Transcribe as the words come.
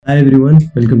Hi everyone,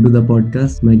 welcome to the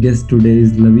podcast. My guest today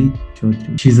is Lavi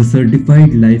Chaudhary. She's a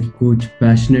certified life coach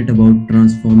passionate about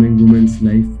transforming women's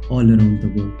life all around the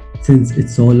world. Since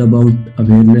it's all about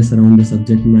awareness around the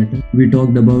subject matter, we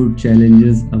talked about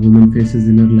challenges a woman faces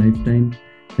in her lifetime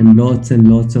and lots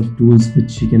of tools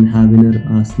which she can have in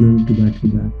her arsenal to battle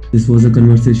back. This was a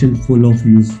conversation full of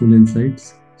useful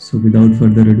insights. So without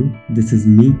further ado, this is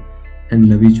me and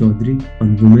Lavi Chaudhary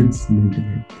on women's mental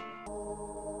health.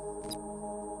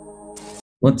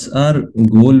 What's our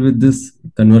goal with this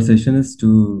conversation is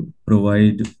to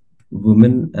provide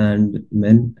women and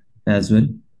men as well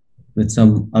with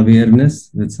some awareness,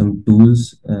 with some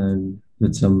tools, and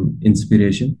with some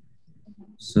inspiration.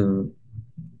 So,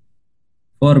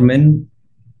 for men,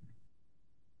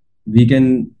 we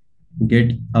can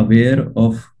get aware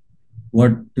of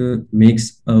what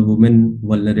makes a woman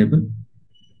vulnerable.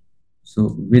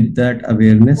 So, with that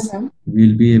awareness, Mhm.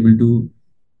 we'll be able to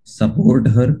support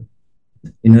her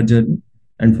in her journey.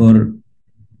 And for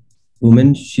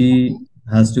woman, she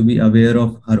has to be aware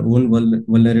of her own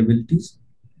vulnerabilities,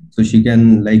 so she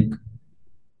can like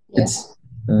it's Yes.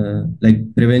 like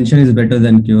prevention is better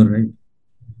than cure, right?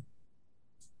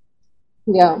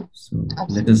 Yeah, So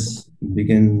let us absolutely.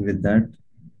 begin with that.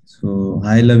 So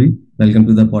hi Lavi, welcome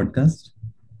to the podcast.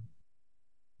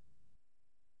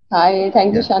 Hi,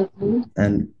 thank you, Yeah, Shantanu.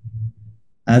 and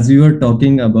as we were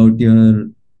talking about your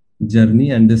journey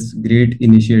and this great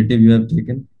initiative you have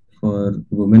taken for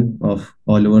women of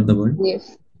all over the world,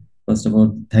 Yes. first of all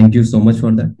thank you so much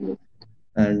for that. Yes.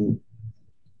 And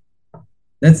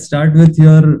let's start with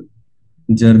your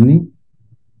journey,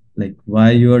 like why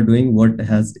you are doing, what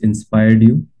has inspired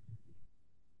you.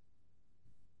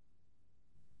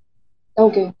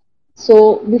 Okay.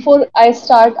 So before I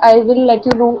start, I will let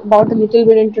you know about a little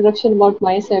bit introduction about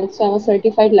myself. So I'm a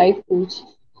certified life coach,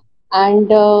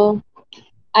 and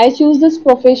I choose this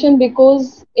profession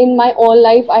because in my all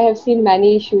life I have seen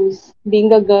many issues.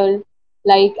 Being a girl,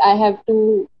 like I have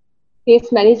to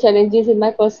face many challenges in my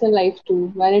personal life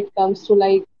too. When it comes to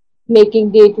like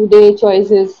making day-to-day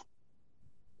choices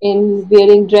in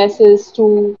wearing dresses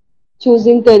to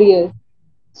choosing career.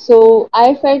 So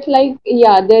I felt like,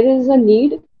 yeah, there is a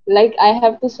need. Like I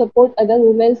have to support other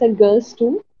women and girls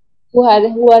too, who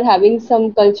are having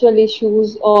some cultural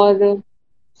issues or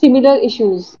similar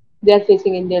issues they are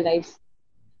facing in their lives.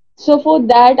 So for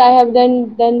that, I have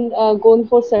then gone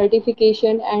for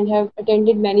certification and have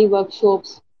attended many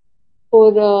workshops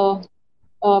for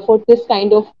this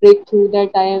kind of breakthrough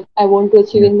that I want to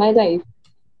achieve Yeah, in my life.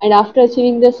 And after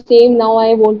achieving the same, now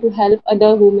I want to help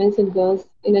other women and girls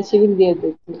in achieving their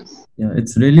breakthroughs. yeah,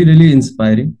 it's really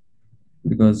inspiring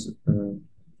because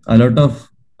a lot of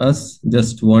us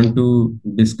just want to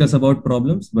discuss about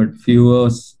problems, but few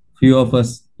of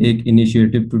us take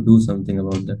initiative to do something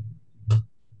about that.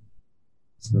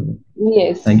 So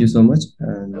thank Yes. you so much,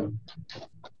 and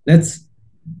let's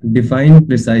define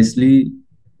precisely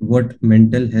what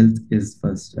mental health is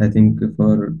first. I think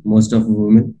for most of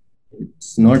women,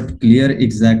 it's not clear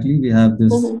exactly. We have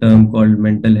this Mhm. term called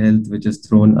mental health, which is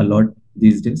thrown a lot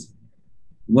these days.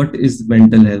 What is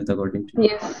mental health according to you?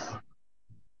 Yes.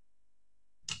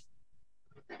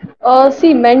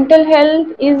 See, mental health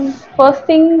is first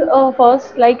thing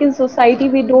first. Like in society,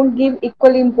 we don't give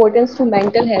equal importance to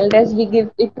mental health as we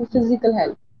give it to physical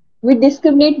health. We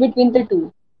discriminate between the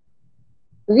two.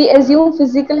 We assume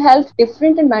physical health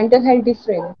different and mental health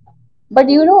different. But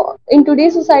in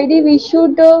today's society, we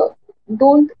should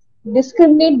don't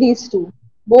discriminate these two.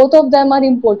 Both of them are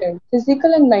important,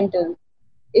 physical and mental.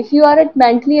 If you are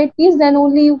mentally at peace, then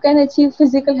only you can achieve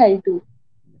physical health too,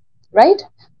 right?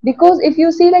 Because if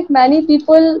you see like many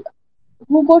people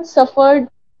who got suffered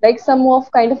like some of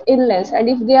kind of illness, and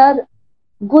if they are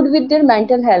good with their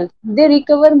mental health, they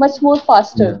recover much more Yeah,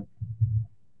 faster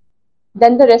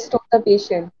than the rest of the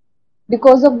patient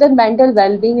because of their mental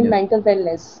well-being and yeah, mental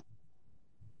wellness.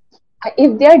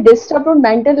 If they are disturbed on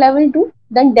mental level too,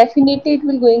 then definitely it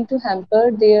will going to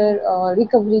hamper their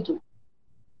recovery too,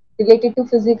 related to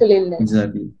physical illness.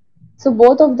 exactly. So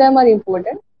both of them are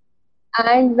important.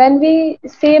 And when we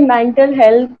say mental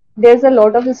health, there's a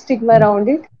lot of stigma around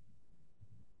it.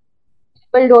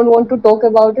 People don't want to talk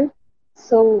about it.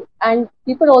 So, and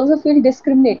people also feel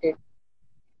discriminated.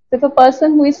 So if a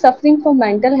person who is suffering from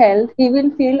mental health, he will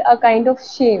feel a kind of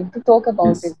shame to talk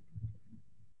about it. Yes,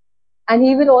 And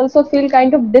he will also feel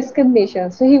kind of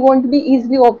discrimination. So he won't be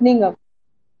easily opening up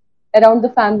around the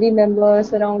family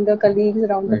members, around the colleagues,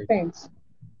 around the right. friends.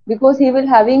 Because he will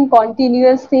having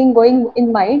continuous thing going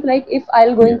in mind, like if I'll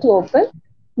Yeah, going to open,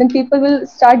 then people will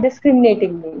start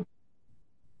discriminating me.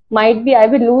 Might be I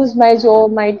will lose my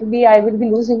job, might be I will be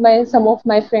losing my some of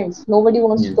my friends. Nobody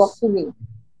wants to talk Yes. to me.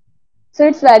 So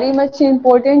it's very much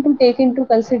important to take into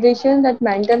consideration that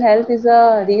mental health is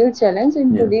a real challenge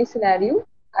in Yeah. today's scenario,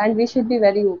 and we should be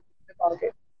very open about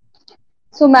it.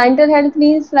 So mental health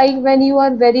means like when you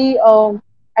are very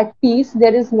at peace,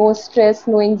 there is no stress,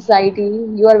 no anxiety,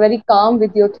 you are very calm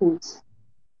with your thoughts.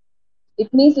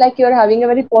 It means like you are having a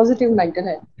very positive mental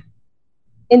health.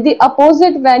 In the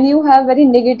opposite, when you have very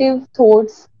negative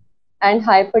thoughts and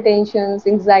hypertensions,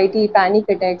 anxiety, panic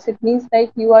attacks, it means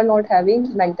like you are not having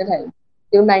mental health.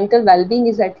 Your mental well-being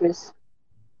is at risk.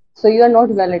 So you are not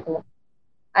well at all.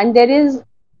 And there is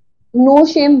no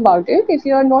shame about it. If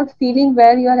you are not feeling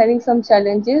well, you are having some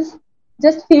challenges,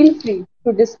 just feel free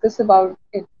to discuss about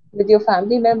it with your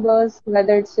family members,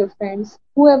 whether it's your friends,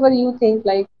 whoever you think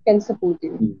like can support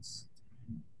you. Yes.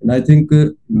 And I think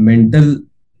mental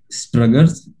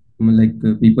struggles, like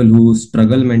people who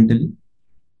struggle mentally,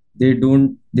 they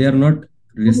are not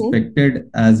Hmm. respected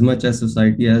as much as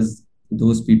society as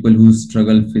those people who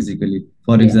struggle physically.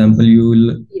 For example,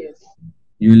 Yes, yes,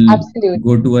 you will absolutely.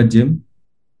 go to a gym,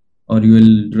 or you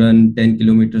will run 10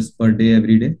 kilometers per day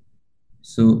every day,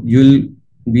 so you'll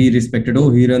be respected. Oh,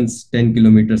 Yes, he runs 10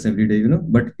 kilometers every day,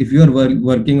 but if you are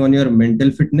working on your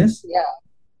mental fitness, yeah,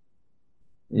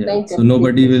 yeah, so mental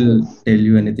nobody fitness, will yes. tell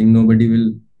you anything, nobody will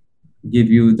give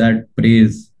you that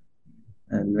praise.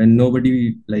 And when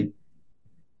nobody, like,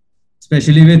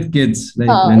 especially with kids, like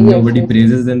when Yes, nobody yes,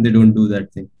 praises yes. them, they don't do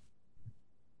that thing.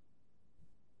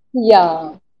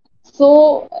 Yeah.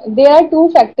 So there are two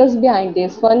factors behind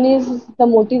this. One is the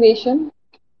motivation.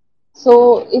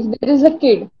 So if there is a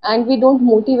kid and we don't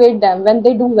motivate them when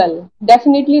they do well,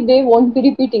 definitely they won't be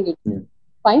repeating it. Yeah.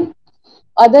 Fine.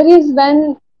 Other is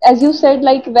when, as you said,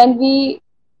 like when we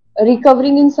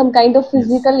recovering in some kind of Yes.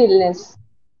 physical illness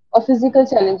or physical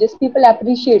challenges, people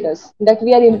appreciate us that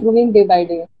we are improving day by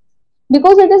day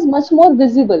because it is much more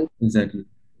visible. Exactly.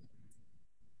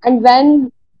 And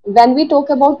when we talk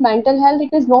about mental health,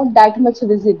 it is not that much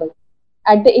visible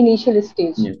at the initial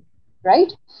stage, Yeah.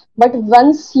 right? But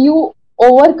once you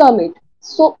overcome it,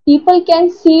 so people can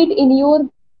see it in your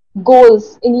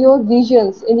goals, in your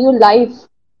visions, in your life,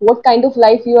 what kind of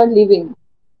life you are living,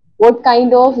 what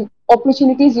kind of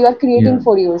opportunities you are creating Yeah.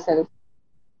 for yourself.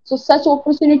 So such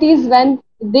opportunities when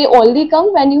they only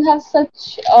come when you have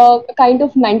such a kind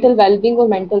of mental well-being or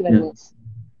mental Yeah. wellness.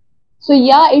 So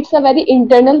yeah, it's a very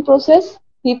internal process.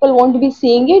 People won't be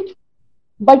seeing it,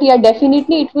 but yeah,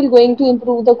 definitely it will going to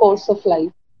improve the course of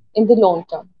life in the long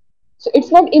term. So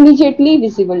it's not immediately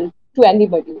visible to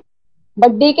anybody,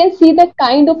 but they can see the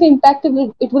kind of impact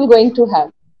it will going to have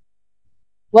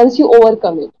once you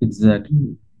overcome it Exactly.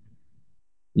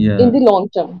 in Yeah. the long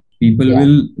term. People Yeah.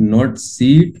 will not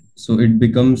see it, so it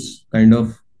becomes kind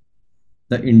of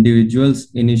the individual's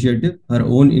initiative, her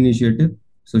own initiative.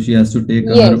 So she has to take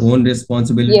her Yes. own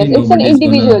responsibility. Yes. It's an Nobody is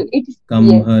gonna individual. It's come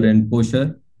yes. her Yes. and push her.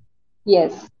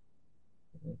 Yes.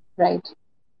 Right.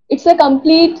 It's a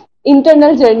complete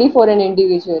internal journey for an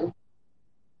individual.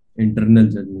 Internal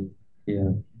journey.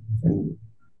 Yeah. and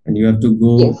and you have to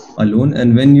go Yes. alone,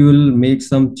 and when you will make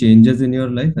some changes in your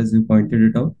life, as you pointed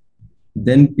it out,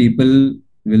 then people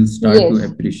will start to Yes.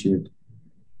 appreciate.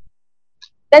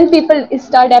 Then people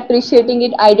start appreciating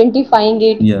it, identifying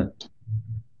it. Yeah.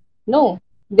 No,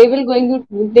 they will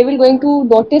going to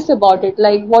notice about it,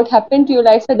 like what happened to your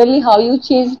life suddenly, how you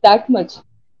changed that much,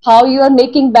 how you are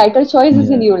making better choices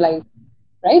in Yeah. your life,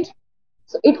 right?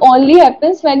 So it only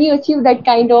happens when you achieve that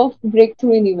kind of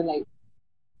breakthrough in your life.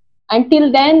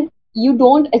 Until then, you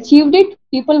don't achieved it,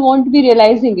 people won't be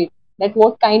realizing it, that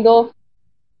what kind of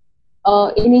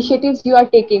initiatives you are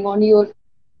taking on your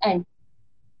end.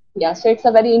 Yeah, so it's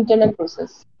a very internal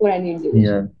process for any individual.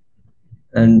 Yeah.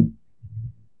 And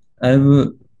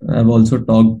I've I've also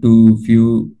talked to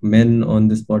few men on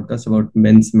this podcast about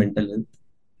men's mental health,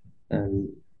 and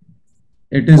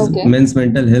it is Okay. men's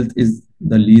mental health is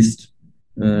the least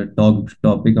talked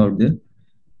topic out there.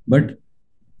 But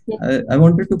I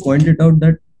wanted to point it out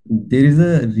that there is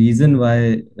a reason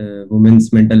why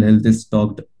women's mental health is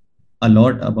talked a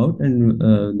lot about, and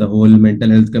the whole mental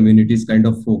health community is kind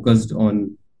of focused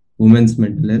on women's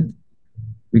mental health,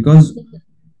 because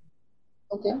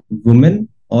Okay. women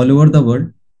all over the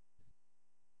world,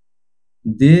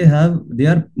 they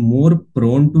are more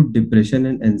prone to depression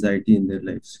and anxiety in their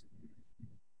lives,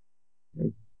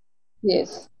 right?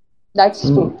 Yes, that's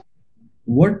So true.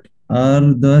 what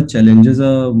are the challenges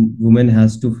a woman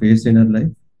has to face in her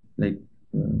life, like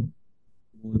uh,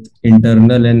 both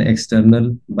internal and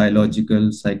external,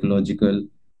 biological, psychological,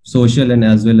 social, and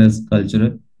as well as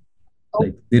cultural?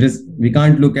 Like, there is, we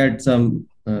can't look at some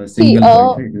See, single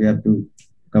point, right? We have to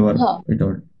cover huh, it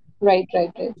all. right.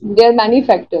 There are many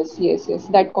factors, yes,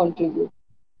 that contribute.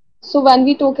 So when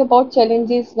we talk about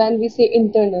challenges, when we say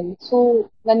internal, so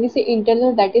when we say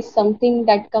internal, that is something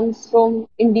that comes from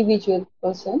individual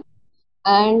person,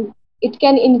 and it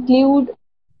can include,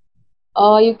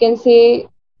 you can say,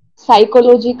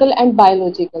 psychological and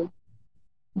biological.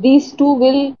 These two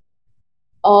will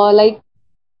like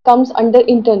comes under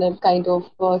internal kind of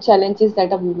challenges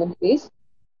that a woman face.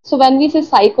 So when we say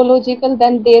psychological,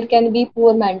 then there can be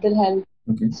poor mental health,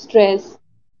 Okay. stress,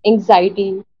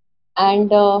 anxiety, and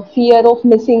fear of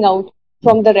missing out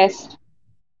Yeah. from the rest,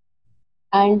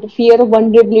 and fear of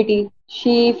vulnerability.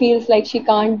 She feels like she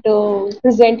can't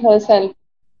present herself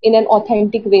in an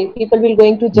authentic way. People will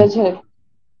going to Mm. judge her.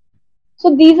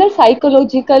 So these are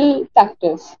psychological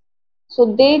factors. So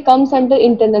they comes under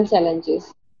internal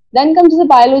challenges. Then comes the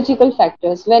biological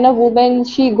factors. When a woman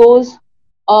she goes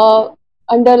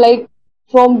under like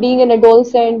from being an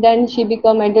adolescent, then she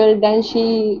become adult, then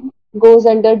she goes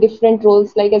under different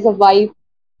roles like as a wife,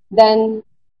 then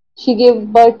she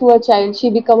gave birth to a child, she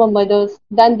become a mother.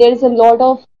 Then there is a lot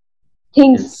of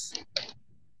things Yes.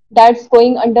 that's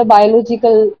going under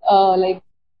biological like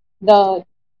the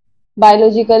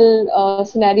biological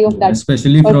scenario of Yeah. that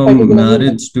Especially from particular woman.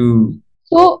 marriage to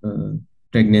So uh,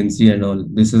 pregnancy and all.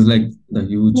 This is like the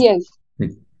huge, yes,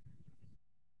 like,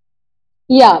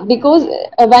 yeah, because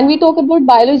when we talk about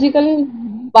biological,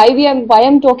 why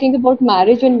I'm talking about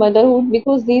marriage and motherhood,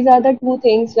 because these are the two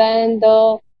things when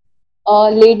the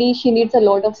lady she needs a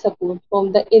lot of support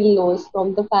from the in-laws,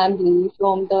 from the family,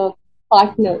 from the okay.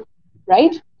 partner,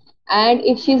 right? And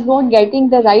if she's not getting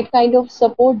the right kind of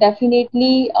support,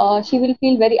 definitely she will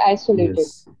feel very isolated.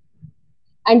 Yes.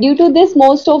 And due to this,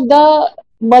 most of the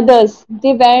mothers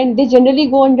they generally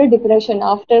go under depression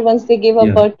after once they give a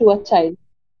Yeah. birth to a child.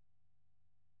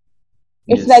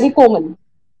 It's Yes. very common.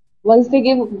 Once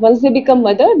they become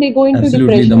mother, they go into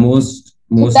Absolutely. The depression.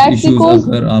 So most that's issues because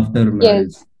occur after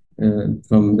yes, marriage,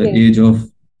 from the yes. age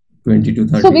of 20 to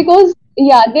So 30. because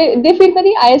yeah, they feel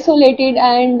very isolated,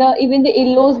 and even the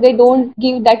in-laws they don't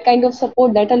give that kind of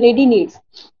support that a lady needs.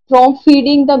 From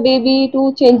feeding the baby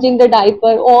to changing the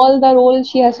diaper, all the role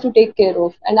she has to take care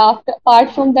of, and after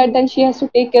apart from that, then she has to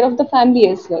take care of the family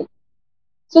as well.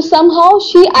 So somehow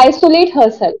she isolate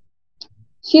herself.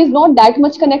 She is not that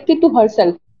much connected to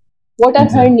herself. What are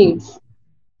her Exactly. needs?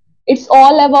 It's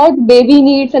all about baby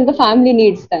needs and the family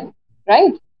needs then,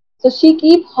 right? So she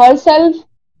keep herself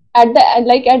at the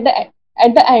like at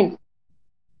the end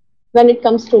when it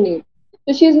comes to need.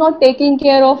 So she's not taking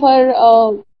care of her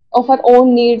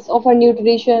own needs, of her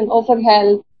nutrition, of her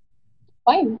health,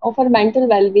 fine, of her mental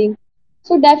well-being.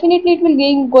 So definitely it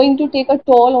will going to take a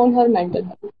toll on her mental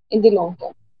health in the long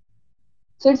term.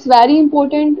 So it's very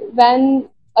important when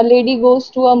a lady goes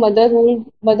to a motherhood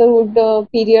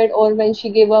period, or when she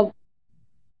gave a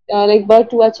like birth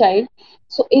to a child.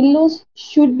 So in-laws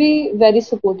should be very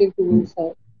supportive Mm. towards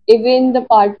her. Even the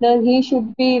partner, he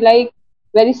should be like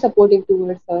very supportive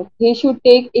towards her. He should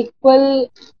take equal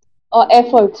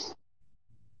efforts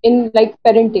in like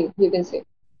parenting, you can say.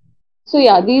 So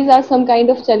yeah, these are some kind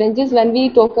of challenges when we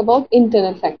talk about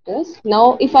internal factors.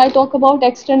 Now, if I talk about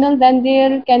external, then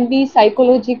there can be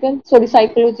psychological,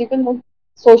 no,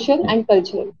 social Okay. and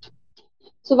cultural.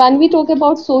 So when we talk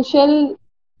about social,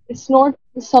 it's not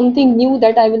something new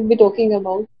that I will be talking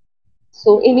about.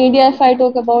 So in India, if I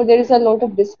talk about, there is a lot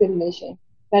of discrimination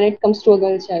when it comes to a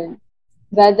girl child,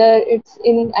 whether it's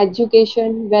in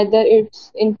education, whether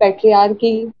it's in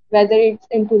patriarchy, whether it's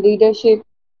into leadership.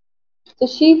 So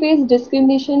she faced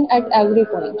discrimination at every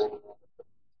point.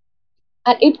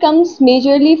 And it comes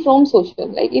majorly from social.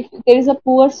 Like if there is a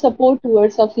poor support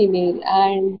towards a female,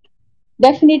 and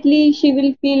definitely she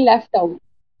will feel left out.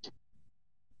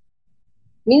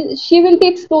 Means she will be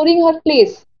exploring her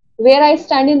place, where I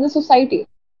stand in the society.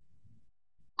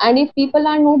 And if people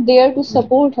are not there to Yeah.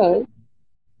 support her,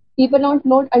 people are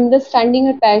not understanding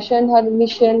her passion, her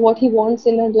mission, what he wants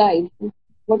in her life,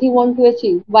 what he wants to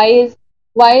achieve.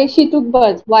 Why she took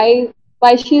birth? Why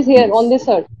she is here on Yes. this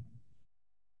earth?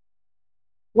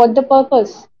 What the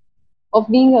purpose of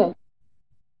being here?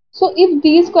 So if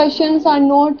these questions are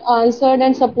not answered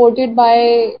and supported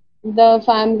by the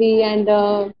family and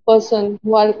the person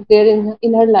who are there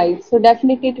in her life, so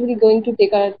definitely it will going to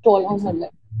take a toll on her Exactly.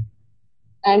 life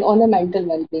and on her mental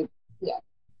well-being. Yeah.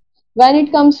 When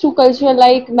it comes to culture,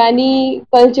 like many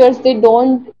cultures, they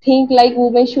don't think like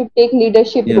women should take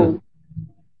leadership Yeah. role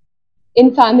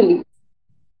in family.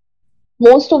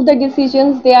 Most of the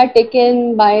decisions they are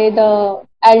taken by the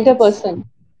elder Yes. person,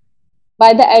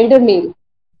 by the elder male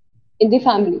in the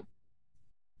family.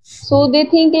 So they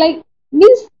think like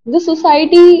Means the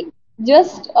society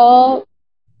just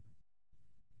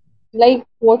like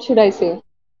what should I say?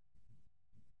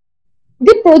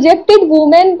 They projected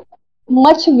women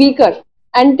much weaker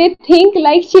and they think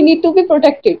like she need to be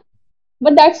protected.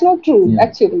 But that's not true Yeah,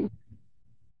 actually.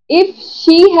 If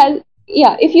she has,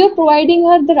 yeah, if you're providing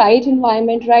her the right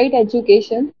environment, right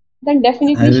education, then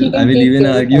definitely she I can will take even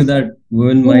care of argue herself. that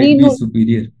women You might need be not,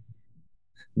 superior.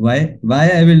 Why I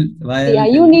yeah, will you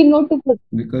tell you, need not to put,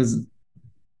 because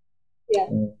yeah,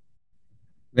 uh,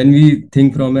 when we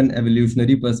think from an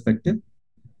evolutionary perspective,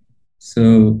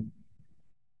 so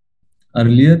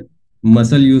earlier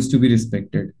muscle used to be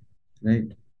respected, right?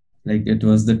 Like it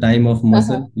was the time of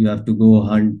muscle. uh-huh, You have to go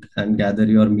hunt and gather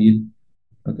your meal,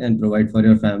 okay, and provide for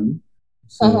your family.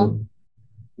 So uh-huh,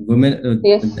 women,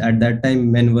 yes, at that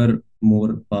time men were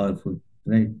more powerful,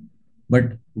 right?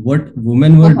 But what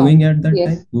women were uh-huh, doing at that time,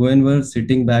 yes, women were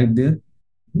sitting back there,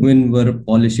 women were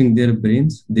polishing their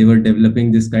brains, they were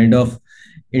developing this kind of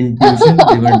intuition,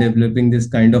 they were developing this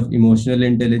kind of emotional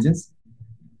intelligence.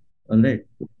 All right.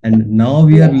 And now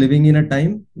we are yes, living in a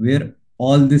time where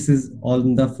all this is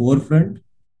on the forefront.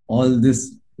 All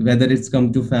this, whether it's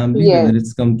come to family, whether yes,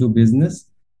 it's come to business,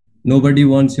 nobody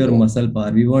wants your yes, muscle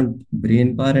power. We want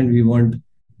brain power and we want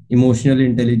emotional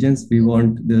intelligence. We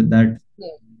want that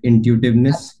yes,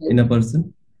 intuitiveness in a absolutely.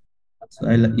 person. So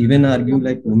I'll even argue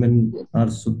like women Yes. are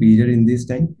superior in these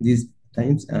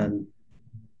times. And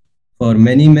for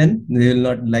many men, they will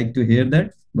not like to hear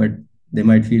that, but they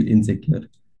might feel insecure.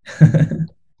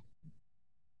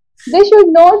 They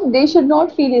should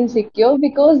not feel insecure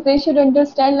because they should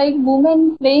understand like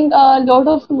women playing a lot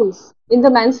of roles in the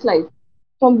man's life,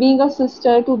 from being a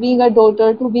sister to being a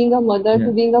daughter to being a mother Yeah,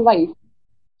 to being a wife.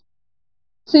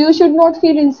 So you should not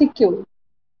feel insecure.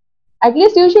 At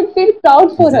least you should feel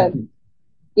proud for her,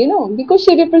 exactly. because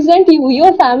she represents you,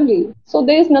 your family. So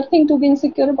there is nothing to be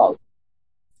insecure about.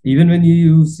 Even when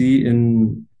you see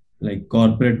in like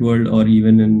corporate world or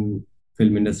even in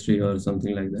film industry or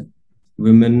something like that,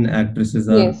 women actresses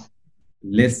are Yes.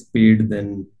 less paid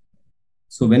than.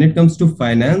 So when it comes to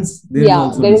finance, there is Yeah,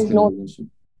 also there is no.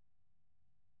 discrimination.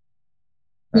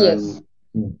 Yes.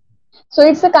 And yeah. So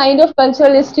it's a kind of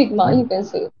cultural stigma, Yeah. you can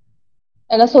say,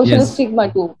 and a social Yes,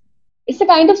 stigma too. It's a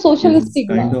kind of yes, social it's kind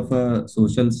stigma of a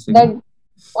social that stigma.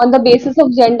 on the basis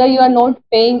of gender you are not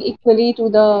paying equally to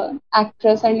the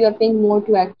actress and you are paying more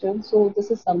to actor. So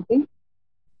this is something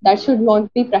that should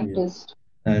not be Yeah. practiced.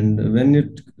 And when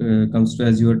it comes to,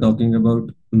 as you were talking about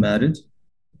marriage,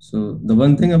 so the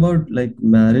one thing about like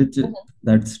marriage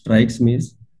that strikes me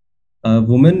is a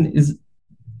woman is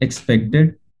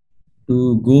expected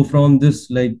to go from this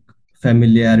like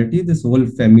familiarity, this whole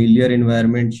familiar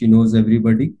environment. She knows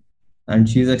everybody, and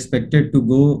she's expected to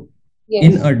go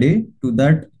in Yes. a day to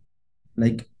that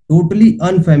like totally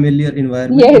unfamiliar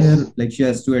environment where Yes. like she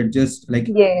has to adjust, like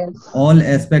Yes. all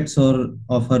aspects or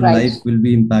of her Right. life will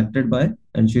be impacted by,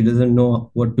 and she doesn't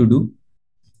know what to do.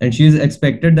 And she is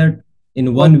expected that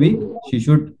in What one to week do? she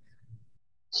should,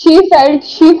 She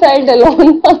felt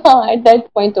alone at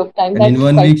that point of time. and in That's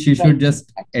one quite week she should right,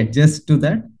 just actually. adjust to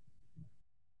that.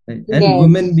 Right. And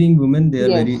women Yes. being women, they are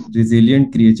very Yes.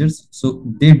 resilient creatures. So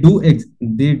they do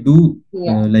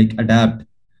Yeah. like adapt.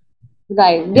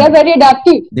 Right. They are Yeah, very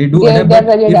adaptive. they do They are, adapt. they are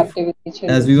But very if, adaptive in nature.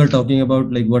 as we were Yes. talking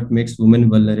about, like what makes women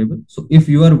vulnerable. So if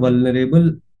you are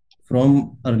vulnerable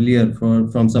from earlier,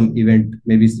 from some event,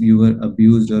 maybe you were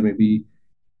abused or maybe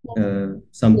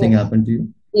something Yes. happened to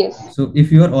you. Yes. So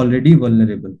if you are already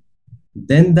vulnerable,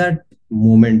 then that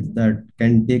moment that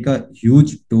can take a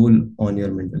huge toll on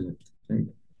your mental health. Right.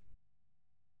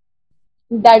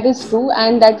 That is true,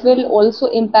 and that will also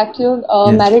impact your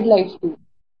Yes. married life too.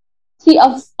 See,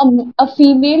 a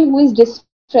female who is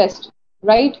distressed,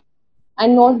 right,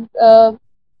 and not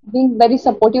being very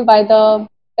supportive by the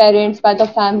parents, by the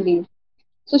family,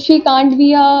 so she can't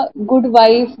be a good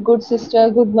wife, good sister,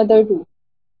 good mother too.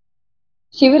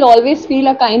 She will always feel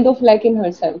a kind of lack in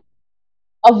herself,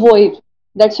 a void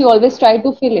that she always try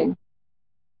to fill in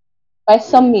by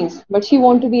some means, but she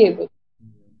won't be able.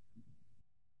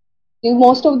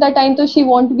 Most of the time, so she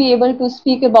won't be able to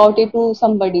speak about it to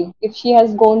somebody if she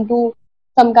has gone to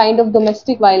some kind of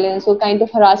domestic violence or kind of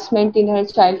harassment in her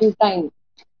childhood time.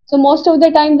 So most of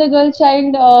the time, the girl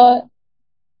child,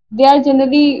 they are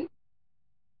generally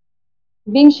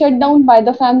being shut down by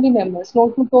the family members,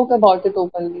 not to talk about it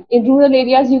openly. In rural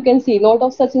areas, you can see a lot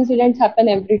of such incidents happen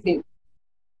every day.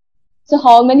 So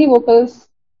how many vocals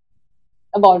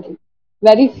about it?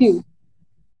 Very few.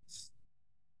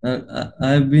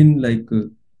 I've been like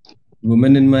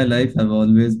women in my life have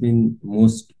always been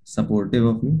most supportive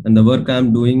of me, and the work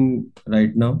I'm doing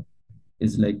right now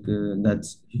is like that's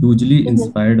hugely Mm-hmm.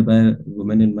 inspired by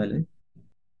women in my life,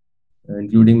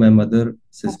 including my mother,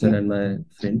 sister, Okay. and my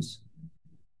friends.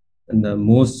 And the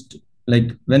most,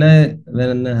 like when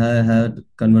I had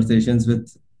conversations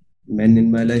with men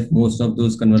in my life, most of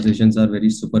those conversations are very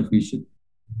superficial.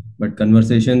 But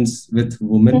conversations with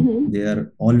women, Mm-hmm. they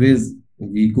are always,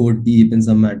 we go deep in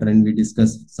some matter and we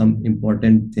discuss some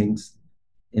important things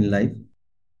in life.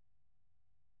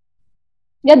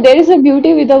 Yeah, there is a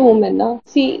beauty with a woman. Now,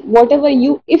 see, whatever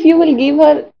you, if you will give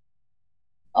her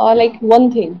like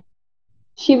one thing,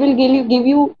 she will give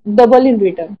you double in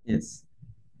return. Yes,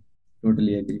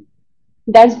 totally agree.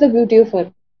 That's the beauty of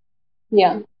her.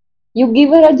 Yeah. You give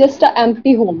her just a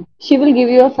empty home. She will give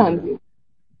you a Yeah, family,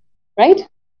 right?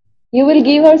 You will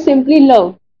give her simply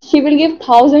love. She will give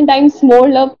thousand times more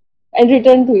love and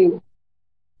return to you.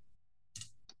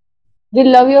 Will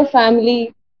love your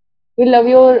family, will love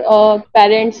your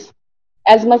parents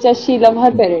as much as she love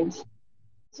her yeah. parents.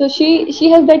 So she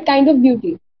has that kind of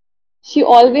beauty. She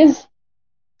always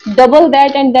double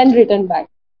that and then return back.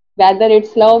 Whether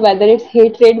it's love, whether it's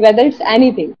hatred, whether it's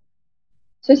anything.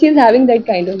 So she's having that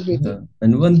kind of beauty. Yeah.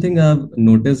 And one thing I've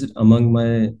noticed among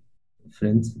my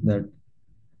friends that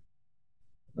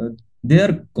uh, they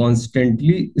are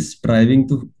constantly striving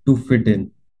to fit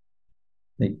in,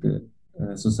 like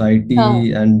Huh.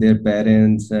 society and their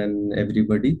parents and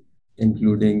everybody,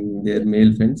 including their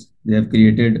male friends. They have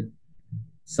created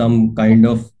some kind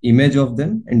of image of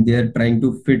them, and they are trying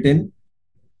to fit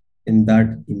in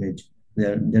that image.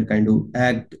 They're kind to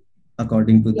act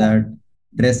according to Yeah. that,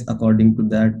 dress according to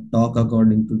that, talk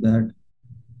according to that.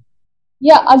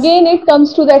 Yeah, again, it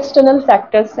comes to the external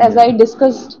factors, as Yeah, I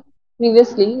discussed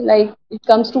previously, like it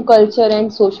comes to culture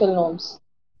and social norms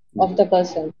yeah, of the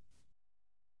person.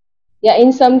 Yeah,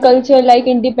 in some culture, like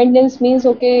independence means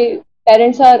okay,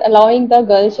 parents are allowing the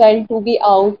girl child to be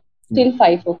out yeah. till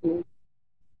 5 o'clock.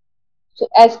 So,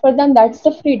 as per them, that's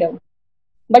the freedom.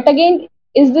 But again,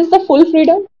 is this the full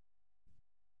freedom?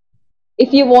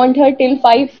 If you want her till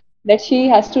 5, that she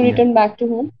has to Yeah. return back to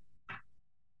home?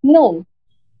 No.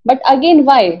 But again,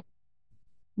 why?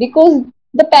 Because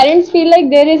the parents feel like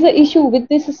there is a issue with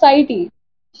the society.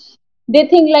 They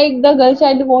think like the girl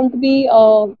child won't be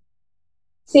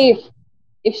safe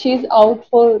if she's out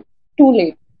for too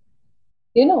late,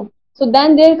 you know. So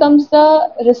then there comes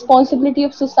the responsibility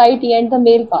of society and the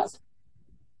male part. Yes.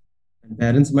 And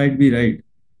parents might be right.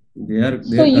 So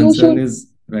Their you concern should,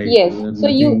 is right. yes. There's So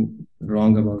you, nothing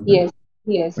wrong about that. yes,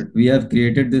 yes, But we have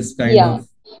created this kind yeah. of,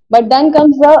 But then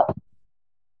comes the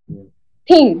yeah,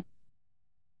 thing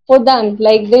for them,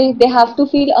 like they have to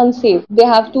feel unsafe. They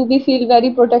have to be feel very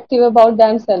protective about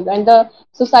themselves, and the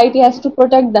society has to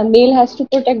protect them. Male has to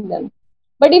protect them.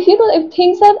 But if you know, if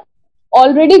things are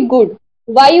already good,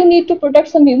 why you need to protect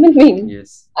some human being?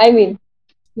 yes. I mean,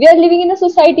 we are living in a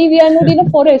society. We are not in a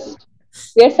forest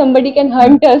where somebody can Yeah,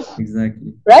 hunt us,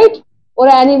 exactly. right? Or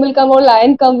animal come or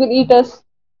lion come will eat us.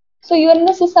 So you are in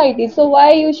a society. So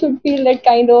why you should feel that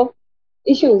kind of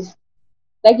issues?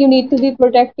 Like you need to be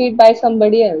protected by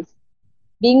somebody else.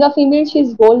 Being a female,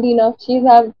 she's bold enough.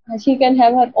 She can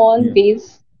have her own Yeah,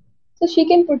 ways, so she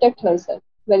can protect herself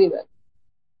very well.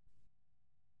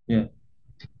 yeah,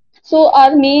 So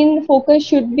our main focus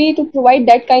should be to provide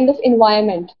that kind of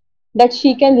environment that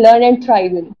she can learn and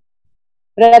thrive in,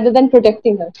 rather than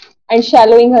protecting her and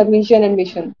shallowing her vision and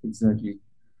mission. exactly.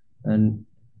 And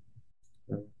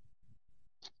uh,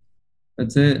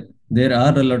 let's say there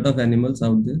are a lot of animals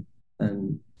out there,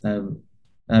 and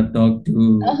I've talked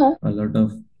to Uh-huh. a lot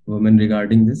of women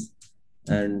regarding this,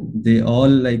 and they all,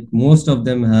 like most of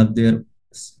them, have their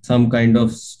some kind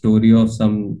of story of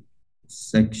some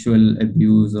sexual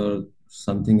abuse or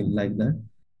something like that.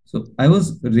 So I was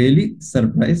really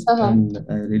surprised, Uh-huh. and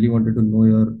I really wanted to know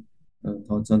your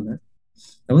thoughts on that.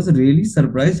 I was really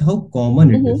surprised how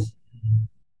common it Hmm. is,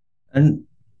 and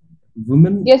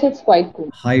women Yes, it's quite cool.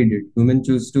 hide it. Women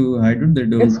choose to hide it. They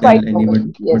It's don't tell quite common. anybody.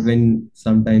 But Yes. when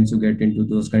sometimes you get into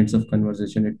those kinds of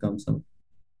conversation, it comes out.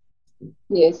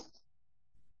 Yes.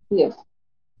 Yes.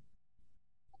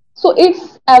 So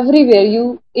it's everywhere.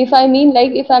 If I mean,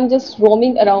 like, if I'm just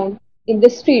roaming around in the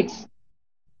streets,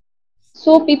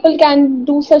 so people can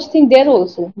do such thing there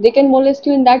also. They can molest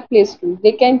you in that place too.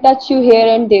 They can touch you here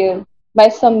and there by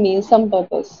some means, some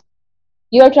purpose.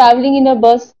 You are traveling in a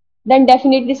bus, then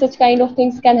definitely such kind of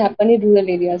things can happen in rural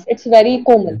areas. It's very Yeah.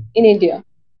 common in India.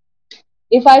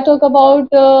 If I talk about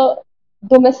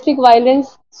domestic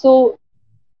violence, so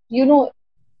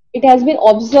it has been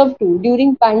observed too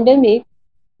during pandemic,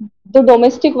 the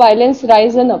domestic violence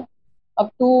risen up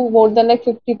to more than like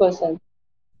 50%.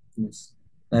 Yes.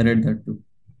 I read that too.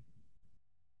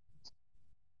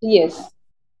 Yes.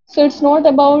 So it's not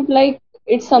about like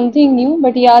it's something new,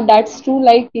 but yeah, that's true.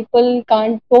 Like people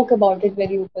can't talk about it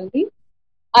very openly.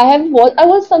 I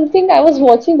was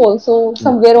watching also Yeah.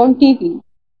 somewhere on TV.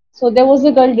 So there was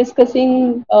a girl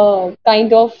discussing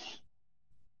kind of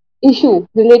issue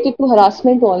related to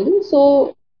harassment only.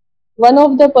 So one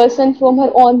of the person from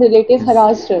her own relatives Yes.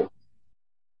 harassed her,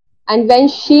 and when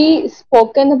she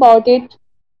spoken about it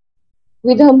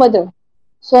with her mother,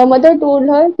 so her mother told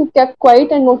her to keep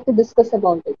quiet and not to discuss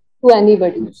about it to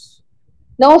anybody. Yes.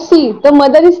 Now see, the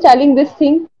mother is telling this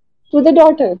thing to the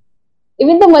daughter.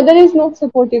 Even the mother is not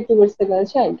supportive towards the girl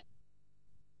child,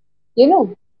 you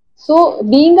know. So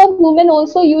being a woman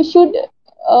also, you should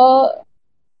uh,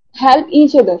 help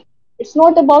each other. It's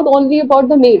not about only about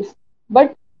the males,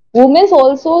 but women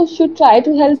also should try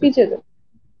to help each Exactly. other.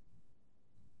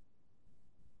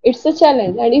 It's a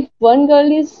challenge, and if one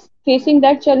girl is facing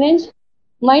that challenge,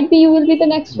 might be you will be the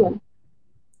next Yeah. one.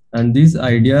 And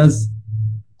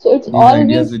So it's these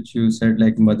ideas always which you said,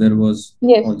 like mother was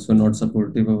yes, also not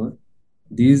supportive of her,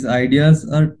 these ideas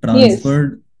are yes,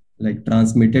 transferred, like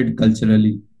transmitted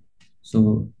culturally.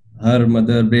 So her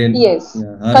mother brain, yes,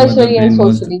 yeah, her mother culturally and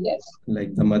brainwashed, socially, yes,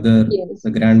 like the mother, yes,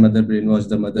 the grandmother brainwashed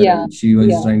the mother, yeah, and she was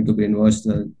yeah. trying to brainwash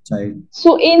the child.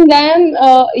 So in them,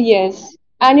 yes,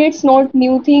 and it's not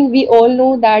new thing. We all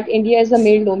know that India is a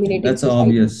male-dominating That's society.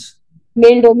 obvious.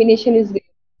 Male domination is there.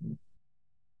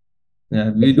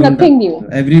 Yeah, we It's don't. nothing new,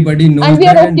 Everybody and knows we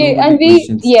that, are and okay. nobody And we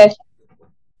questions. yes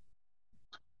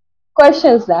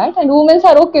questions that, and women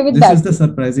are okay with This is that the too.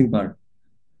 surprising part.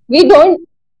 We don't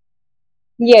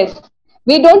yes,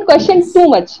 we don't question Yes. too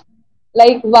much.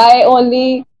 Like why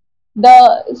only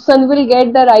the son will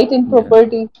get the right in Yeah.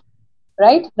 property,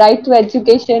 right? Right to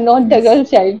education, not the Yes. girl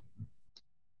child,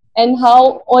 and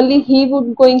how only he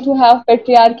would going to have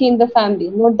patriarchy in the family,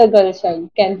 not the girl child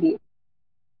can be.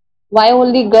 Why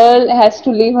only girl has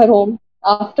to leave her home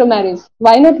after marriage?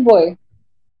 Why not boy?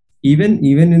 Even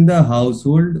in the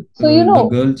household, So you the know,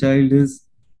 girl child is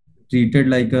treated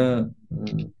like a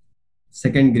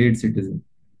second grade citizen.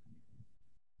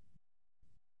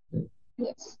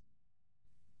 yes,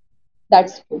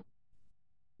 that's true.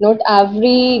 Not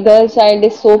every girl child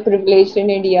is so privileged in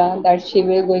India that she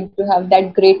will going to have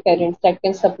that great parents that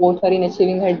can support her in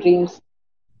achieving her dreams,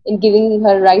 in giving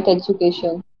her right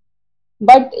education.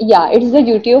 But yeah, it is the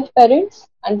duty of parents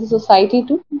and the society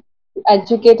to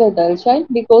educate a girl child,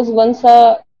 because once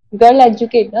a girl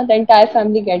educated, the entire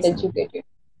family get Exactly. educated.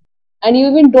 And you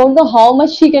even don't know how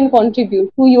much she can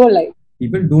contribute to your life.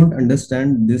 People don't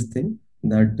understand this thing,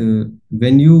 that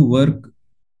when you work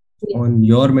Yeah, on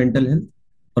your mental health,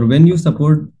 or when you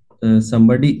support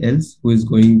somebody else who is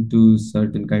going to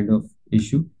certain kind of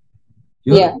issue,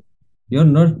 you're yeah,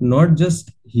 you're not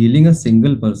just healing a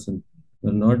single person,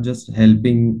 you're not just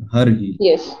helping her heal,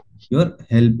 yes. you're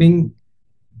helping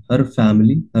her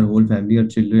family, her whole family, her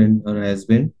children, her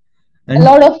husband, A and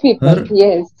lot of people, her,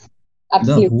 yes,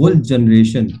 the whole absolutely.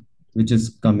 generation which is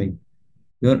coming.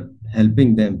 You're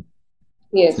helping them.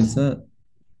 So Yes, it's a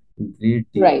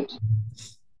great deal. right.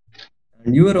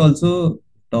 And you were also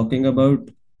talking about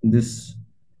this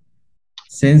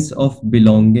sense of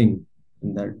belonging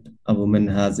that a woman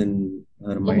has in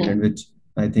her mind, Hmm. and which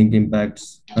I think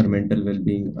impacts her mental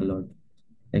well-being a lot.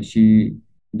 Like she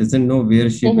doesn't know where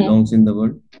she Hmm. belongs in the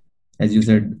world. As you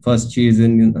said, first she is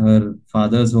in her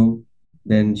father's home,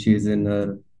 then she is in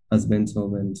her husband's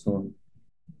home, and so on.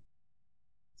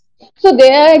 So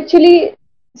there are actually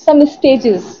some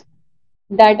stages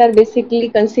that are basically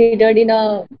considered in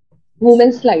a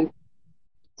woman's life.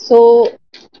 So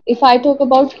if I talk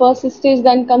about first stage,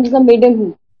 then comes the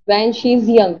maidenhood when she is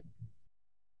young.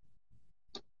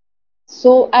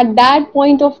 So at that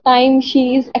point of time,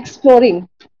 she is exploring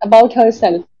about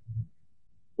herself,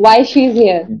 why she is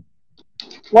here, Yeah.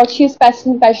 what she is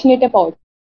passionate about,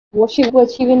 what she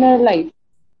wants to achieve in her life.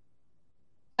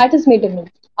 That is maidenhood.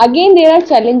 Again, there are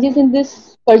challenges in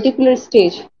this particular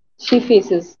stage she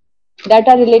faces that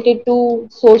are related to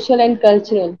social and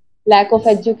cultural, lack of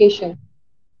Yes. education,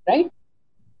 right?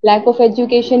 Lack of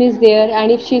education is there,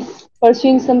 and if she's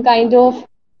pursuing some kind of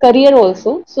career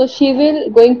also, so she will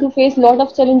going to face lot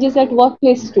of challenges at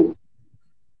workplace Yeah. too.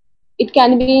 It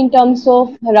can be in terms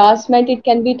of harassment, it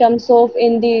can be in terms of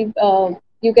in the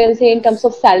you can say in terms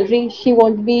of salary, she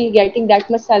won't be getting that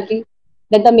much salary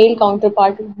that the male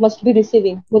counterpart must be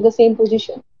receiving for the same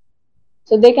position.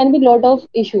 So there can be a lot of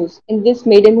issues in this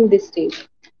maidenhood stage.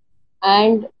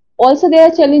 And also there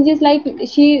are challenges like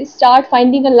she start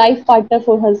finding a life partner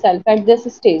for herself at this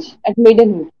stage at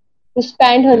maidenhood to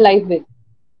spend her Yeah. life with.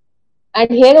 And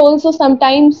here also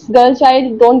sometimes girl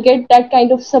child don't get that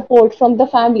kind of support from the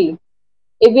family.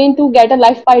 even to get a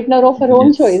life partner of her own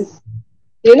Yes. choice.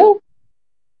 You know,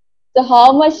 so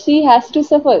how much she has to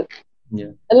suffer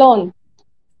Yeah. alone.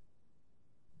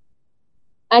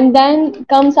 And then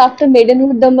comes after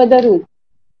maidenhood the motherhood.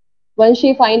 Once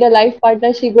she find a life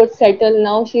partner, she got settled.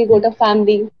 Now she Yeah. got a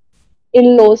family,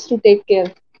 in-laws to take care.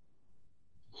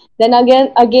 Then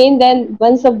again, then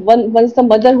once the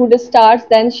motherhood starts,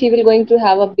 then she will going to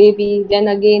have a baby. Then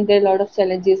again, there are a lot of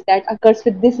challenges that occurs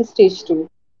with this stage too.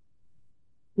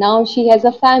 Now she has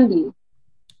a family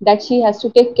that she has to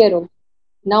take care of.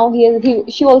 Now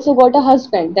she also got a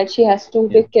husband that she has to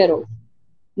Yeah. take care of.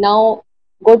 Now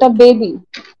got a baby.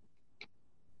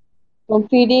 From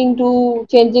feeding to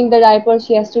changing the diaper,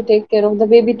 she has to take care of the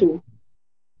baby too.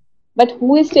 But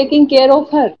who is taking care of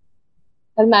her?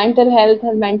 Her mental health,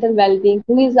 her mental well-being.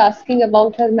 Who is asking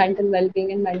about her mental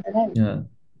well-being and mental health? Yeah.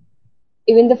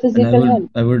 Even the And physical health.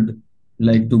 I would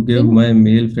like to You give know? my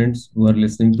male friends who are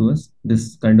listening to us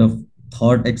this kind of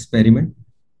thought experiment.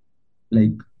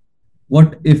 Like,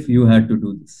 what if you had to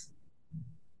do this?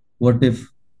 What if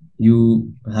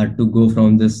you had to go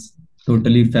from this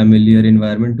totally familiar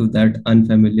environment to that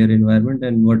unfamiliar environment?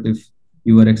 And what if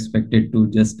you were expected to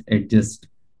just adjust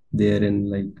there in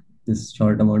like this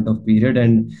short amount of period,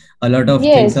 and a lot of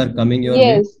things Yes, are coming your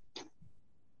way yes,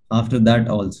 after that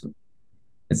also?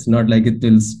 It's not like it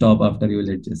will stop after you will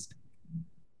adjust.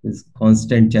 There's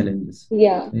constant challenges,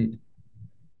 yeah, right?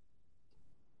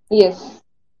 yes.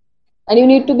 And you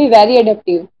need to be very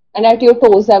adaptive and at your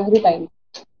toes every time.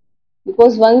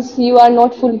 Because once you are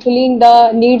not fulfilling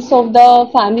the needs of the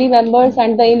family members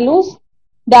and the in-laws,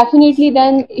 definitely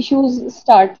then issues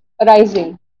start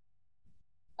arising.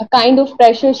 A kind of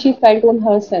pressure she felt on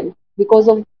herself because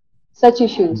of such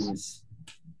issues. Yes.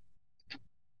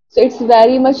 So it's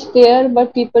very much there,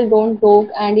 but people don't talk,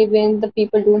 and even the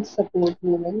people don't support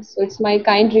women. So it's my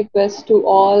kind request to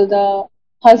all the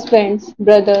husbands,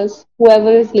 brothers,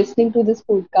 whoever is listening to this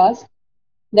podcast,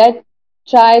 that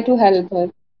try to help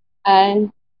her.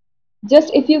 And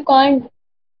just if you can't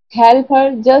help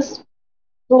her, just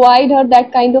provide her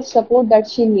that kind of support that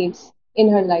she needs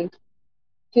in her life.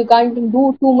 If you can't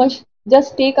do too much,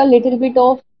 just take a little bit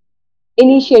of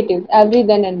initiative every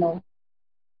then and now.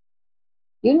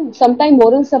 You know, sometimes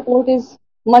moral support is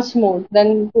much more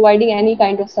than providing any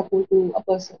kind of support to a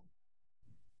person.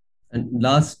 And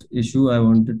last issue I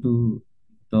wanted to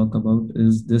talk about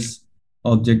is this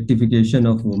objectification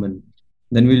of women.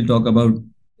 Then we'll talk about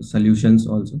solutions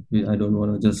also. I don't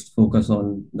want to just focus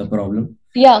on the problem.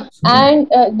 Yeah, So, and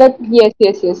that yes,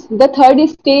 yes, yes. The third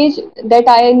stage that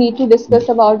I need to yeah, discuss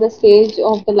about the stage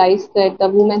of the life that the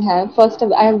women have. First,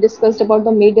 I have discussed about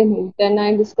the maidenhood. Then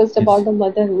I discussed about yes, the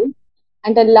motherhood,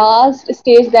 and the last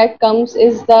stage that comes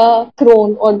is the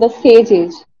crone or the sage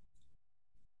age.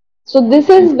 So this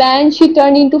is when she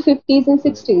turned into 50s and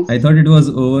yeah. I 60s. thought it was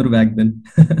over back then.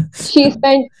 She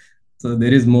spent, So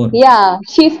there is more. yeah,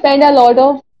 she spent a lot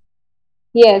of,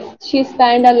 yes, she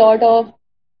spent a lot of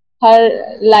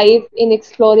her life in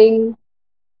exploring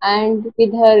and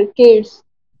with her kids,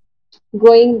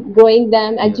 growing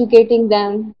them, Yeah, educating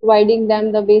them, providing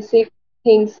them the basic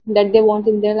things that they want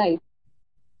in their life.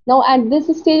 Now at this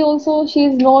stage also she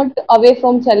is not away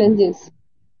from yeah. challenges.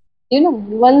 You know,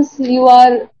 once you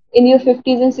are in your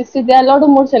 50s and 60s, there are a lot of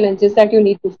more challenges that you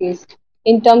need to face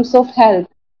in terms of health,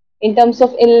 in terms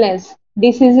of illness,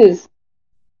 diseases.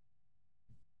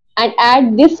 And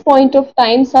at this point of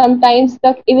time, sometimes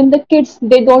even the kids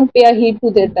they don't pay a heed to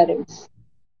their parents.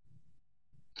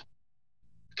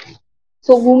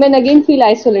 So women again feel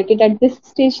isolated at this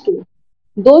stage too.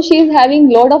 Though she is having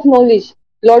lot of knowledge,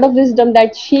 lot of wisdom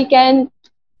that she can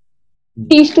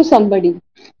teach Yes. to somebody.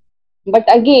 But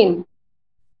again,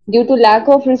 due to lack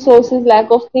of resources,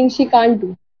 lack of things she can't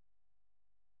do.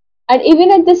 And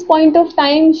even at this point of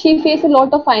time, she faces a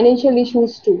lot of financial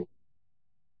issues too.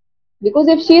 Because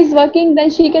if she is working, then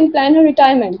she can plan her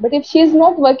retirement. But if she is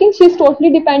not working, she is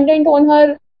totally dependent on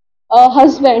her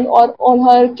husband or on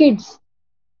her kids.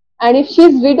 And if she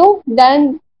is widow,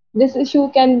 then this issue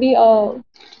can be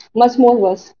much more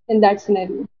worse in that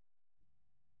scenario.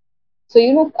 So,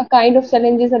 you know, a kind of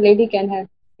challenges a lady can have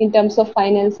in terms of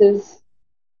finances,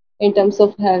 in terms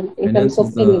of health, in terms Finance of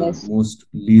is the illness. most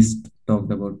least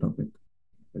talked about topic.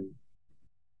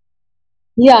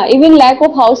 Yeah, even lack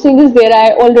of housing is there.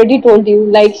 I already told you,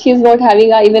 like she's not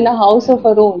having even a house of Yeah,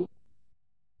 her own.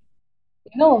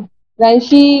 You know, when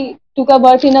she took a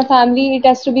birth in a family, it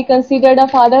has to be considered a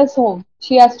father's home.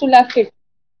 She has to left it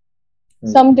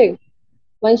right. someday.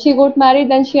 When she got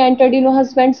married, then she entered in her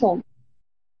husband's home.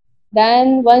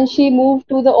 Then once she moved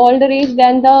to the older age,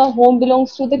 then the home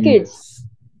belongs to the kids. Yes.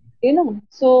 You know,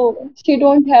 so she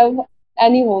don't have.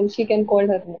 Any home, she can call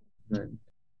her home. Right.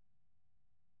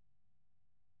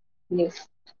 Yes.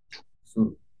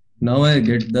 So now I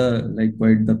get the like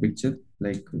quite the picture,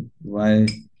 like why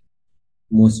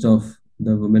most of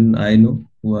the women I know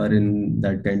who are in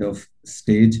that kind of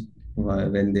stage,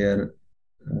 when they are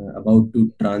about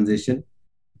to transition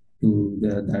to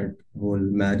that whole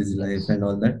marriage life Yes. and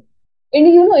all that. And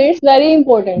it's very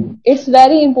important. Mhm. It's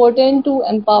very important to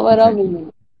empower a Exactly.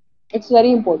 woman. It's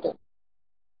very important.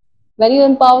 When you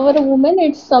empower a woman,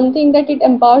 it's something that it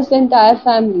empowers the entire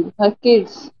family, her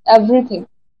kids, everything.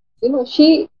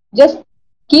 She just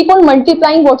keep on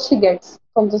multiplying what she gets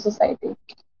from the society,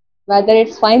 whether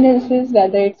it's finances,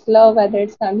 whether it's love, whether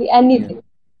it's family, Yeah. anything.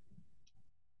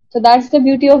 So that's the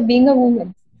beauty of being a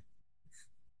woman.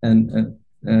 And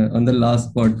on the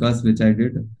last podcast which I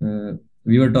did,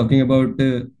 we were talking about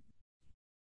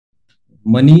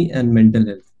money and mental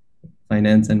health,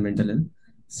 finance and mental health.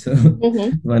 So Mm-hmm.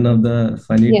 one of the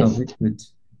funny Yes. topic which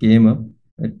came up,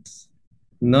 it's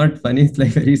not funny, it's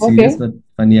like very serious, Okay. but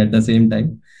funny at the same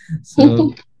time.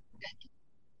 So,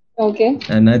 Okay.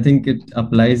 and I think it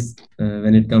applies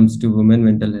when it comes to women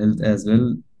mental health as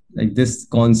well. Like this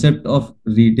concept of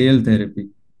retail therapy,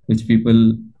 which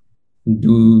people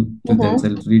do to Mm-hmm.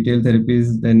 themselves. Retail therapy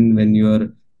is when you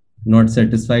are not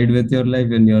satisfied with your life,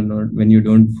 when you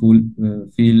don't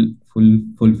feel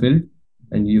fulfilled,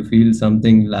 and you feel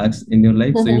something lacks in your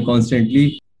life, so you Mm-hmm.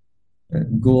 constantly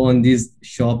go on these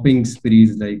shopping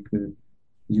sprees, like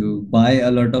you buy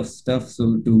a lot of stuff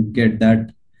so to get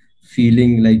that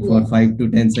feeling, like for Yes. 5 to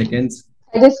 10 seconds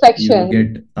you Satisfaction.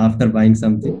 get after buying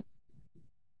something.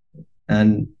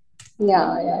 And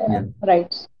Yeah, yeah, yeah. yeah,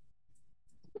 Right.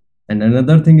 and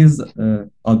another thing is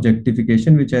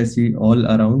objectification, which I see all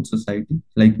around society.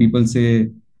 Like people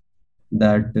say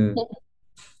that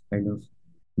kind of,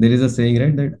 there is a saying,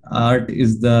 right, that art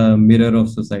is the mirror of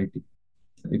society.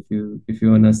 If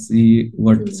you want to see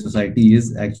what Mhm. society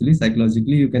is actually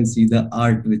psychologically, you can see the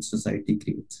art which society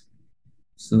creates.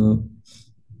 So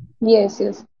Yes,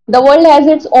 yes. The world has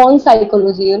its own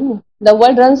psychology. The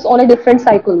world runs on a different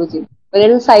psychology.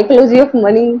 Whether it's psychology of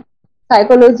money,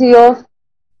 psychology of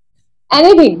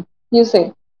anything, you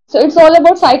say. So it's all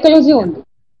about psychology yeah, only.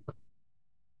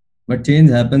 but change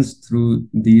happens through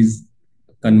these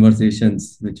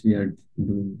conversations which we are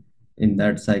doing in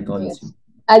that psychology. Yes.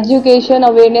 Education,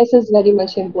 awareness is very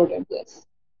much important. Yes.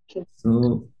 True.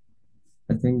 So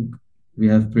I think we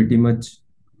have pretty much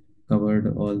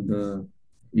covered all the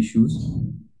issues.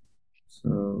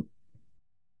 So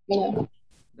Yeah.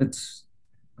 that's,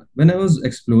 when I was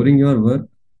exploring your work,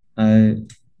 I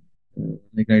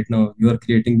like right now you are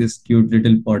creating this cute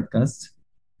little podcast.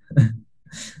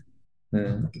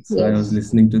 So I was Yes.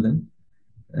 listening to them,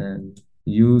 and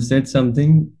you said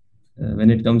something when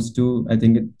it comes to, I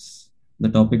think it's the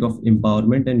topic of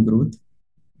empowerment and growth.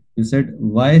 You said,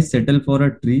 why settle for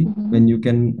a tree Mhm. when you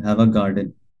can have a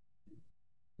garden?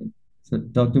 So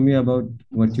talk to me about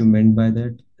what you meant by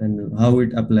that and how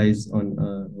it applies on a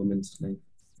woman's life.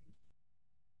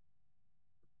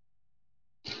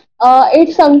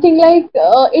 It's something like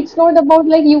it's not about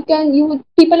like you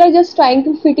people are just trying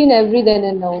to fit in every then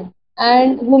and now,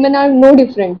 and women are no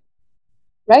different,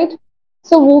 right?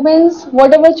 So women's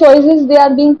whatever choices they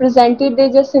are being presented, they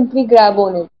just simply grab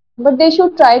on it. But they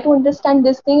should try to understand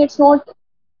this thing. It's not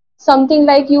something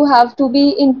like you have to be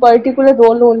in particular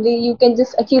role only. You can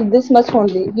just achieve this much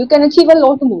only. You can achieve a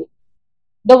lot more.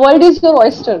 The world is your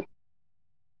oyster.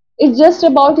 It's just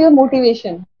about your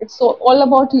motivation. It's all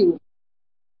about you.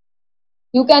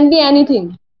 You can be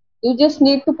anything. You just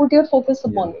need to put your focus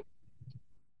Yeah. upon it.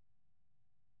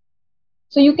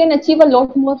 So you can achieve a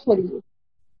lot more for you.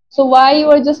 So why you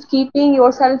are just keeping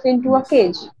yourself into a Yes.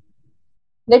 cage?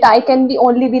 That I can be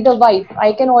only be the wife,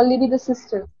 I can only be the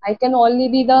sister, I can only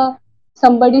be the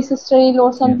somebody's sister-in-law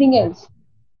or Yeah. something else.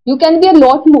 You can be a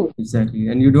lot more. Exactly.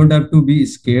 And you don't have to be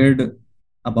scared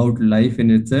about life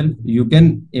in itself. You can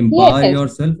empower Yes,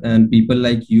 yourself, and people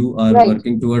like you are right.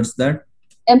 working towards that.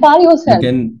 Empower You yourself.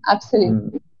 can uh,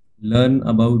 Absolutely. learn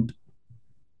about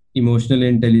emotional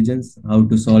intelligence, how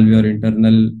to solve your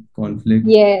internal conflict.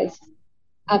 Yes,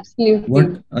 absolutely.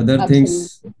 What other things?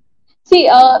 Absolutely. See,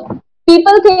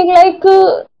 people think like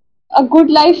a good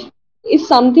life is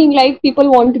something like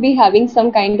people want to be having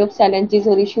some kind of challenges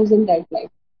or issues in that life.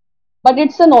 But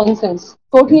it's a nonsense,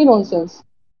 Okay. totally nonsense.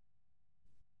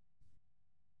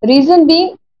 Reason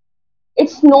being,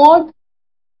 it's not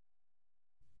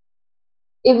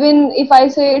even, if I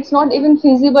say, it's not even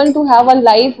feasible to have a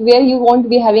life where you won't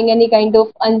be having any kind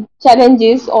of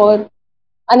challenges or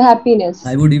I unhappiness.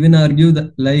 would even argue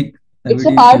that, like, I It's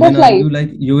would a part even of argue life.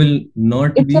 like you will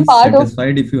not It's be a part of,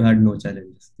 satisfied if you had no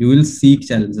challenges. You will seek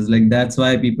challenges. Like that's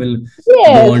why people go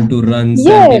yes, on to runs and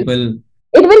yes. people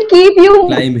It will keep you,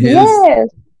 climb hills. yes.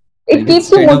 It Like it's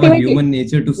keeps you kind of a motivated. human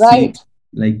nature to Right, seek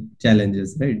like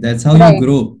challenges, right? That's how you right.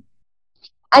 grow.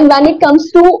 And when it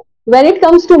comes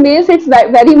to males, it's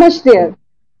very much there.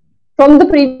 From the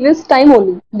previous time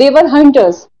only. They were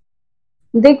hunters.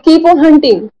 They keep on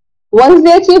hunting. Once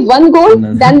they achieve one goal,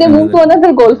 Another then they move another to goal.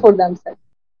 another goal Yeah. for themselves.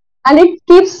 And it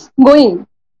keeps going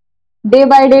day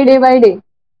by day, day by day.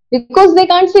 Because they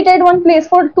can't sit at one place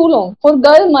for too long. For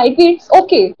girl, might be it's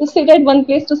okay to sit at one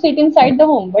place to sit inside the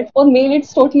home, but for male,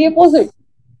 it's totally opposite. Yes.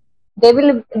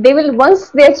 They will once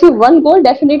they achieve one goal,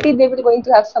 definitely they will going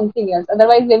to have something else.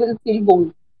 Otherwise, they will feel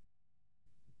bored.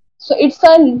 So it's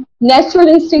a natural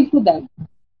instinct to them,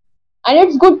 and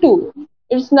it's good too.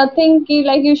 It's nothing ki,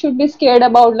 like you should be scared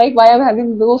about like why I'm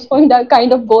having those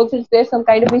kind of goals. Is there some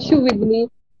kind of issue with me?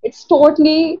 It's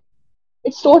totally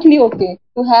it's totally okay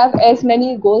to have as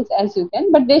many goals as you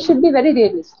can, but they should be very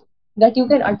realistic that you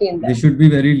can attain They them. should be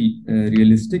very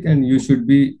realistic, and you should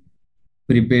be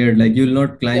prepared. Like you'll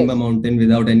not climb a Yes. mountain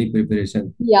without any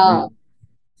preparation, right? Yeah.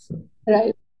 So,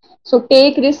 Right. So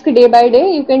take risk day by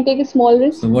day. You can take a small so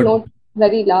risk, what? not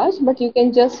very large, but you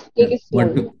can just Yeah, take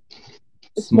what to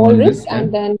a small small risk, risk and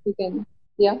and then you can,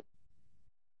 yeah,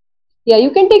 yeah, you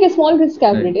can take a small risk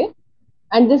every right. day,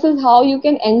 and this is how you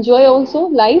can enjoy also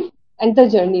life and the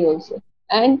journey also.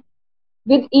 And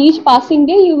with each passing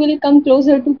day, you will come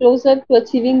closer to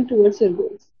achieving towards your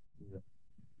goals. Yeah.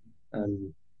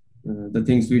 And the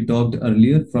things we talked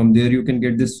earlier, from there you can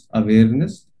get this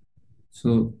awareness.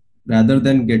 So rather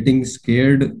than getting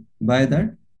scared by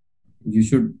that, you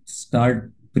should start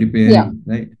Yeah. preparing,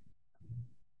 right?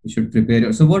 You should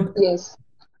prepare. So what? Yes.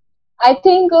 I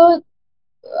think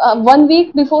 1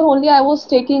 week before only I was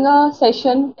taking a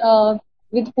session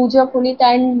with Pooja Punit,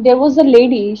 and there was a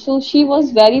lady. So she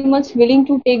was very much willing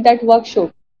to take that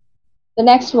workshop, the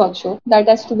next workshop that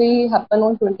has to be happen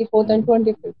on 24th and Mhm.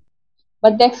 25th.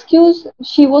 But the excuse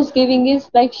she was giving is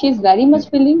like she's very Yeah. much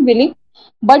willing,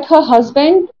 but her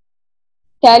husband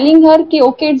telling her कि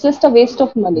okay, it's just a waste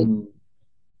of money. Mhm.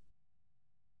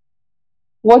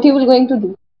 What you will going to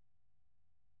do?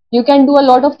 You can do a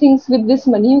lot of things with this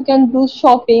money. You can do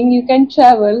shopping. You can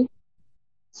travel.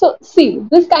 So see,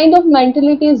 this kind of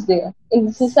mentality is there in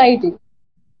the society.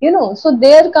 So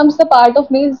there comes the part of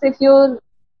means if your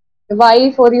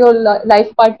wife or your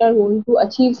life partner want to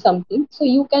achieve something, so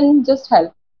you can just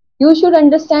help. You should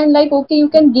understand like okay, you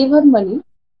Yeah. can give her money,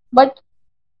 but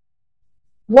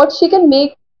what she can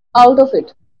make out of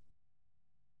it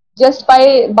just by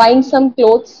buying some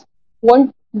clothes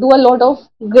won't do a lot of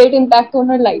great impact on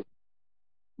her life.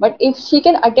 But if she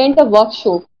can attend a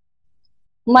workshop,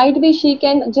 might be she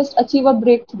can just achieve a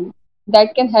breakthrough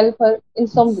that can help her in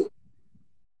some way.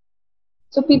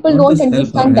 So people Not don't just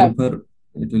understand that. help her.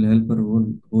 It will help her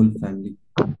whole family.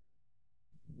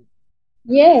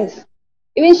 Yes,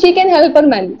 even she can help her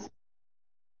manage.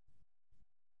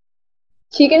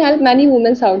 She can help many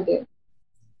women out there.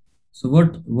 So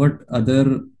what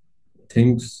other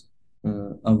things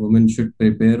a woman should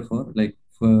prepare for? Like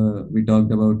we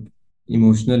talked about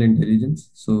emotional intelligence.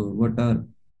 So what are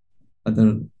other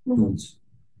Mhm. tools?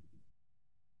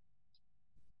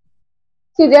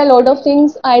 See, there are a lot of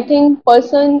things. I think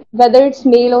person, whether it's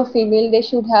male or female, they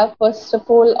should have first of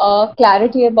all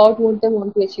clarity about what they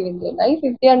want to achieve in their life.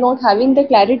 If they are not having the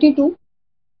clarity to,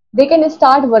 they can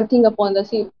start working upon the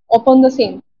same. Upon the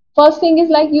same. First thing is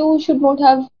like you should not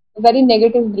have very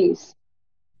negative beliefs.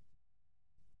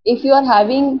 If you are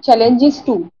having challenges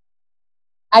too,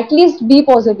 at least be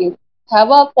positive. Have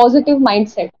a positive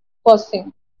mindset. First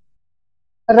thing,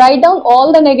 write down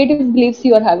all the negative beliefs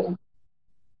you are having.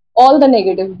 All the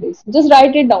negative beliefs. Just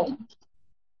write it down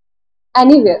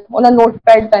anywhere on a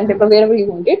notepad, pen, paper, wherever you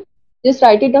want it. Just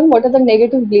write it down. What are the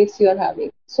negative beliefs you are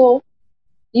having? So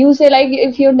you say like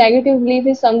if your negative belief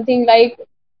is something like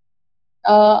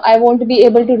I want to be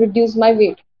able to reduce my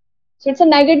weight. So it's a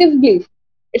negative belief.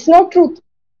 It's not truth.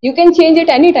 You can change it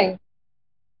anytime.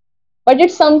 But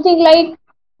it's something like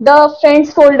the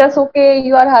friends told us, okay,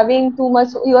 you are having too much,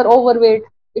 you are overweight.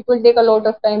 It will take a lot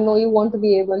of time. No, you want to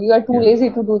be able. You are too Yeah. lazy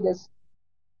to do this.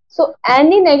 So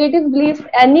any negative beliefs,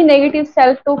 any negative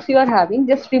self-talks you are having,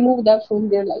 just remove them from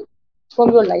their life,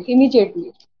 from your life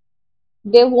immediately.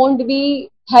 They won't be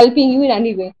helping you in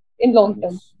any way in long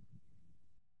term. Yes.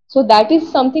 So that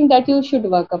is something that you should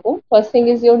work upon. First thing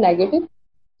is your negative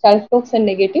self-talks and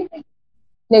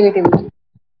negativity.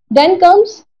 Then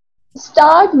comes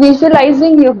start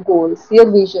visualizing your goals,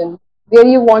 your vision, where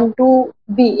you want to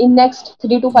be in next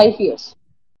 3 to Yeah. 5 years.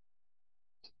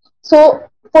 So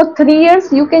for 3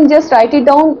 years, you can just write it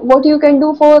down what you can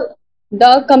do for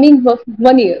the coming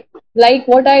 1 year. Like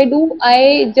what I do,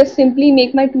 I just simply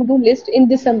make my to-do list in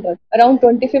December, around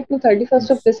 25th to 31st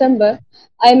of Yes. December.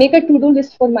 I make a to-do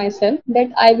list for myself that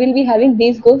I will be having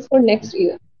these goals for next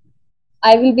year.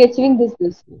 I will be achieving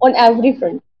this on every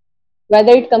front,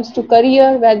 whether it comes to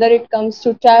career, whether it comes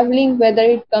to traveling, whether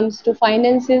it comes to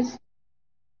finances,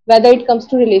 whether it comes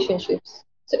to relationships.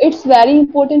 So it's very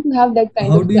important to have that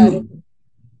kind How of do clarity, you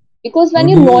because how when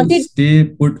you do you note it, stay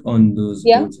put on those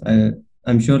yeah, goals?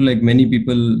 I'm sure like many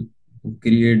people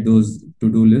create those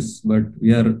to-do lists, but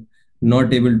we are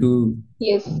not able to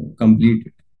yes. complete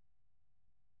it.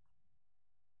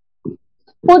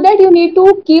 For that, you need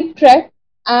to keep track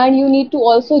and you need to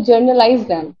also journalize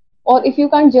them. Or if you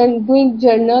can't doing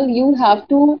journal, you have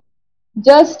to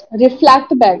just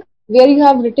reflect back where you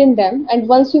have written them. And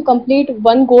once you complete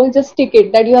one goal, just tick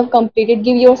it that you have completed.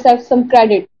 Give yourself some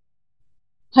credit.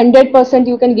 100%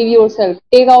 you can give yourself.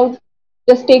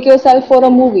 Just take yourself for a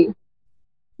movie.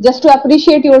 Just to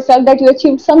appreciate yourself that you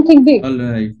achieved something big. All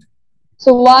right.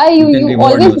 So why You can you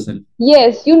reward always, yourself.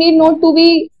 yes, you need not to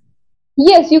be,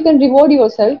 yes, you can reward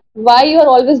yourself. Why you are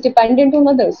always dependent on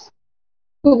others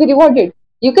to be rewarded?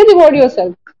 You can reward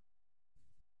yourself.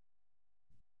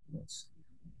 Yes.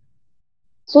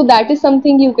 So that is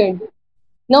something you can do.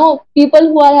 Now, people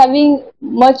who are having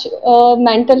much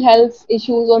mental health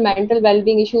issues or mental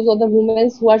well-being issues, or the women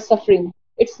who are suffering,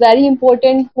 it's very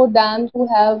important for them to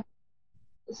have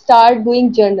start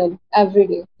doing journal every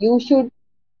day. You should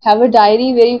have a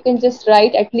diary where you can just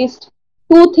write at least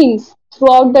two things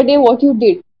throughout the day what you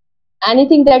did,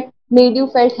 anything that made you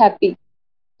felt happy,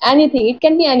 anything. It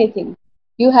can be anything.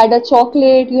 You had a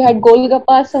chocolate, you had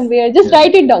golgappa somewhere. Just Yeah.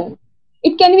 write it down.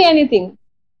 It can be anything.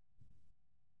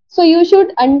 So you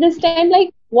should understand like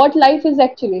what life is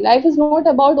actually. Life is not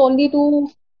about only to,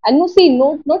 and no, see,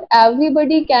 not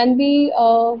everybody can be.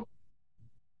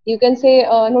 You can say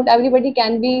not everybody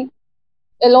can be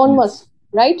Elon Musk, Yes.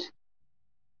 right?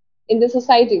 In the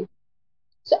society.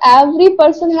 So every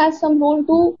person has some role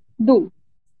to do.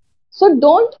 So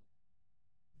don't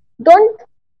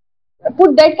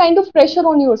put that kind of pressure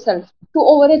on yourself to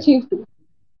overachieve too.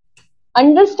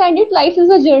 Understand it, life is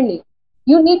a journey.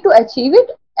 You need to achieve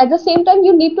it. At the same time,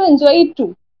 you need to enjoy it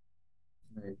too.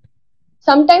 Right.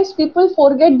 Sometimes people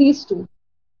forget these two.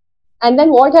 And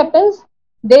then what happens?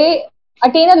 They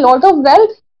attain a lot of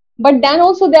wealth, but then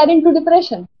also they are into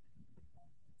depression.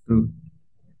 True.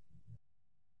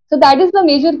 So that is the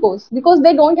major cause because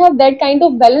they don't have that kind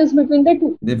of balance between the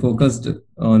two. They focused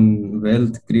on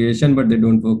wealth creation, but they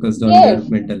don't focus on their Yes,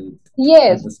 mental health at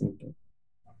yes, the same time.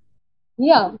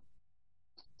 yeah.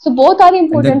 So both are And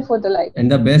important the for the life.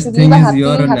 and the To best live thing a is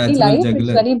you're a happy natural life, it's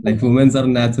juggler. very Like important. women are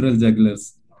natural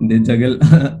jugglers. They juggle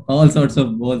all sorts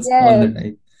of balls all the Yes,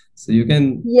 time. So you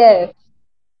can yes,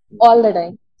 all the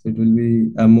time. so it will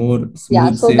be a more Yeah,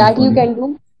 smooth so sail that for you you. can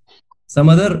do. Some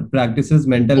other practices,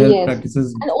 mental health Yes,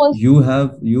 practices and also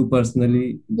you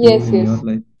personally do yes, in your yes.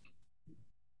 life.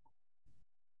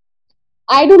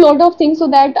 I do a lot of things so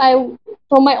that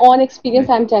from my own experience,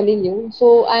 Like I'm telling you.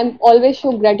 So I'm always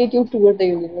show gratitude toward the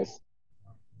universe,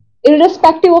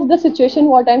 irrespective of the situation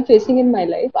what I'm facing in my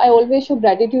life. I always show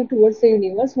gratitude towards the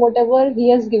universe, whatever He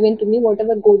has given to me,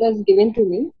 whatever God has given to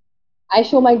me. I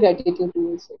show my gratitude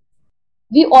towards it.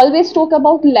 We always talk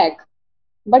about lack,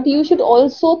 but you should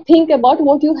also think about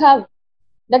what you have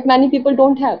that many people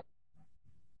don't have.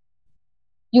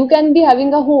 You can be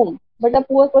having a home, but a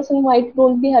poor person might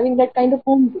don't be having that kind of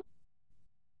home.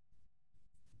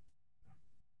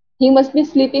 He must be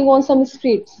sleeping on some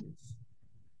streets,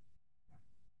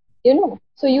 you know.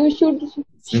 So you should it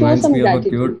show reminds some me of a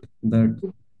gratitude. quote that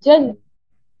Just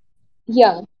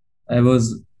yeah, I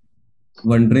was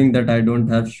wondering that I don't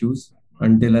have shoes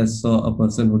until I saw a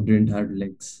person who didn't have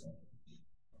legs.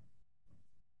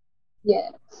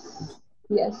 yes,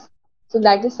 yes. So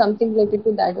that is something related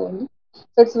to that only.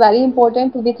 So it's very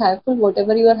important to be thankful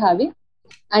whatever you are having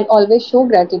and always show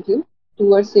gratitude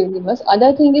towards the universe.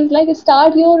 Other thing is like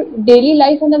start your daily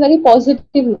life on a very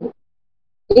positive note.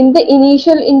 In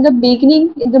the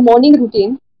beginning, in the morning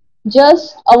routine,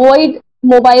 just avoid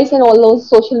mobiles and all those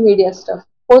social media stuff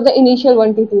for the initial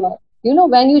 1 to 2 hours. You know,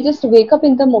 when you just wake up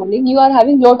in the morning, you are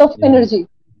having Yeah. lot of energy.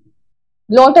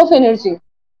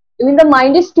 Even the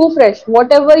mind is too fresh.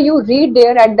 Whatever you read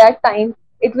there at that time,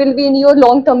 it will be in your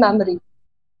long term memory.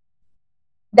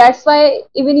 That's why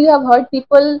even you have heard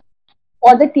people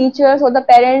or the teachers or the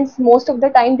parents most of the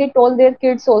time they told their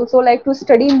kids also like to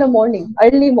study in the morning,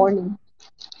 early morning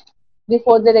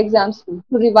before their exams to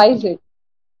revise it,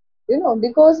 you know,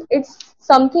 because it's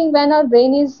something when our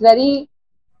brain is very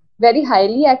very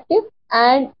highly active,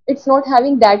 and it's not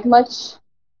having that much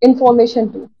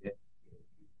information too. Yeah.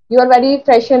 You are very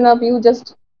freshen up, you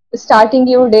just starting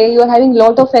your day, you are having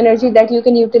lot of energy that you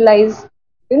can utilize.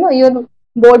 Your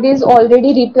body is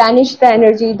already replenished the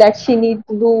energy that she needs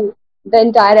to do the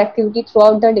entire activity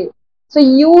throughout the day. So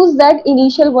use that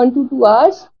initial 1 to 2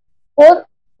 hours for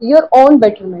your own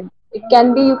betterment. It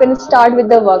can be, you can start with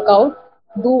the workout,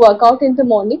 do workout in the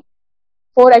morning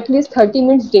for at least 30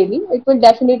 minutes daily. It will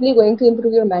definitely going to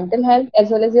improve your mental health as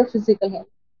well as your physical health.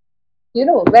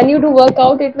 When you do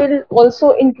workout, it will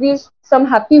also increase some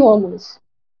happy hormones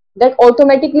that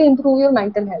automatically improve your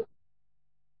mental health.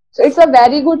 So it's a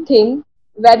very good thing.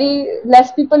 Very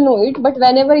less people know it, but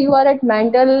whenever you are at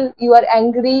mental, you are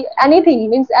angry, anything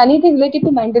means anything related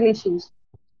to mental issues,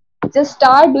 just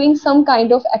start doing some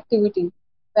kind of activity,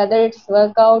 whether it's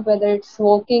workout, whether it's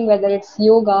walking, whether it's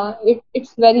yoga.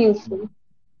 It's very useful.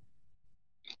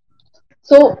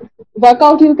 So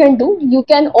workout you can do. You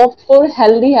can opt for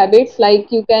healthy habits, like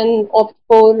you can opt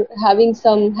for having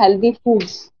some healthy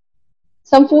foods.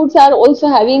 Some foods are also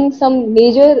having some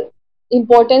major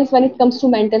importance when it comes to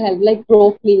mental health, like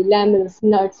broccoli, lemons,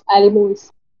 nuts,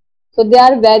 almonds. So they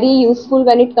are very useful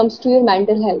when it comes to your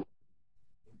mental health.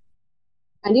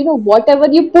 And whatever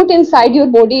you put inside your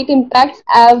body, it impacts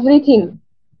Yeah. everything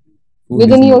Food is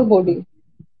within your not. body.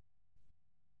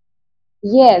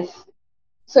 Yes.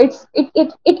 So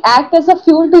it acts as a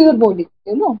fuel to your body.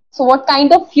 So what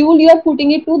kind of fuel you are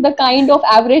putting it to, the kind of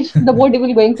average the body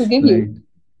will going to give you. Right.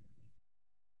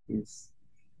 Yes.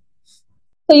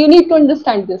 So you need to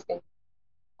understand this thing.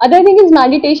 Other thing is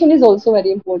meditation is also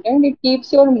very important. It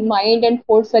keeps your mind and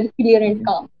thoughts very clear and Yeah.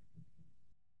 calm.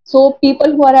 So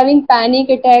people who are having panic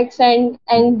attacks and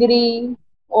Yeah. angry,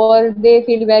 or they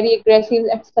feel very aggressive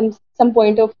at some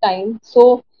point of time.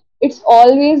 So it's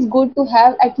always good to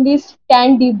have at least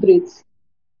 10 deep breaths.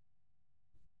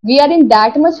 We are in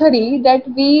that much hurry that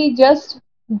we just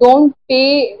don't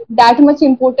pay that much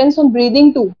importance on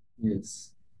breathing too. Yes.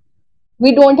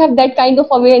 We don't have that kind of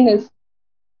awareness.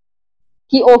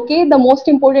 Ki, okay, the most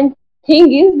important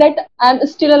thing is that I'm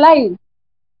still alive.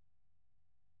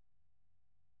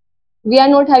 We are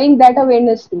not having that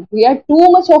awareness too. We are too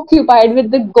much occupied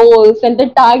with the goals and the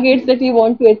targets that we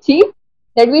want to achieve,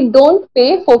 that we don't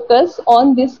pay focus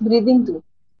on this breathing too.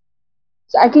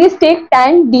 So at least take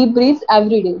 10 deep breaths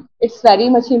every day. It's very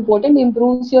much important. It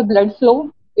improves your blood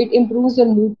flow. It improves your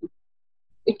mood.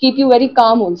 It keeps you very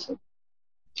calm also.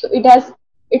 So it has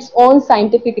its own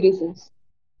scientific reasons.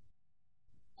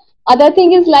 Other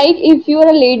thing is, like, if you are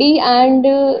a lady and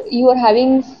you are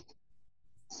having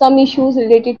some issues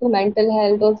related to mental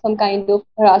health or some kind of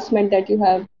harassment that you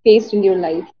have faced in your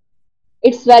life,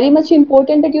 it's very much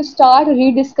important that you start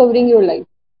rediscovering your life.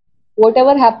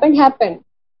 Whatever happened, happened.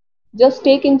 Just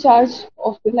take in charge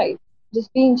of your life.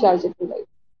 Just be in charge of your life.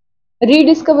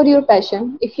 Rediscover your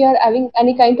passion. If you are having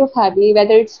any kind of hobby,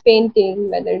 whether it's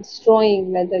painting, whether it's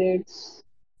drawing, whether it's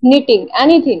knitting,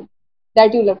 anything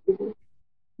that you love to do,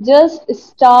 just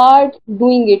start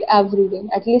doing it every day,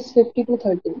 at least 50 to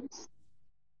 30 minutes.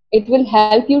 It will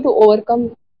help you to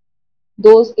overcome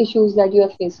those issues that you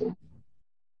are facing.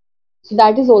 So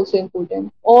that is also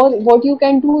important. Or what you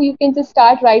can do, you can just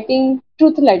start writing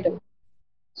truth letter.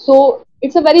 So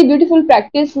it's a very beautiful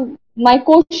practice. My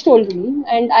coach told me,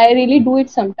 and I really do it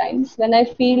sometimes when I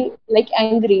feel like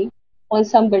angry on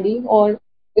somebody, or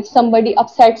if somebody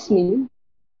upsets me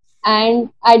and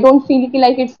I don't feel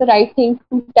like it's the right thing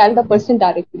to tell the Okay. person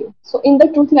directly. So in the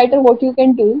truth letter, what you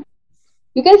can do,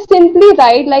 you can simply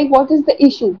write like what is the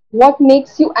issue, what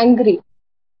makes you angry,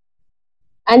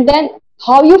 and then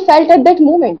how you felt at that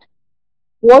moment,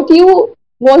 what you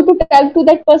want to tell to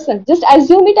that person. Just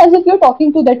assume it as if you're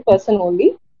talking to that person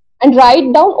only, and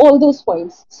write down all those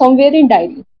points somewhere in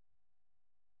diary.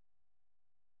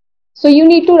 So you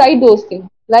need to write those things,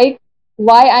 like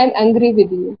why I'm angry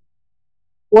with you,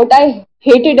 what I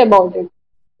hated about it,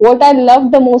 what I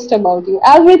love the most about you,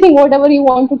 everything, whatever you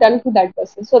want to tell to that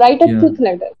person. So write a Yeah. truth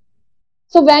letter.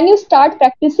 So when you start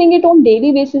practicing it on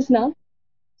daily basis now,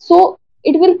 so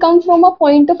it will come from a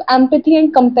point of empathy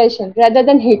and compassion rather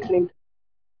than hatred.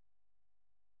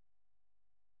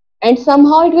 And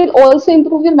somehow it will also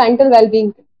improve your mental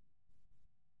well-being,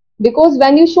 because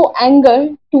when you show anger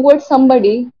towards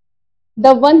somebody,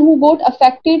 the one who got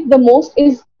affected the most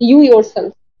is you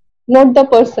yourself, not the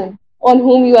person on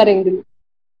whom you are angry.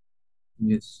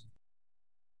 Yes.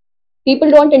 People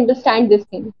don't understand this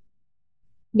thing.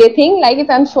 They think like if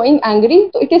I'm showing angry,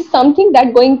 so it is something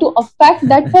that going to affect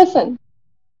that person.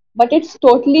 But it's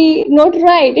totally not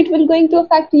right. It will going to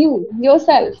affect you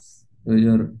yourself. Yes. So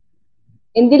you're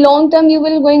In the long term, you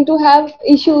will going to have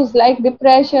issues like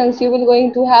depressions, you will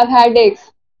going to have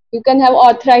headaches, you can have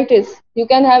arthritis, you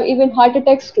can have even heart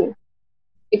attacks too,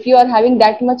 if you are having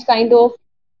that much kind of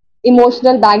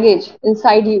emotional baggage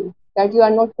inside you that you are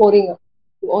not pouring up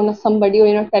on somebody or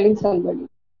you're not telling somebody.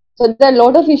 So there are a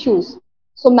lot of issues.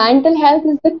 So mental health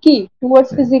is the key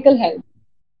towards Right. physical health,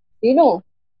 you know.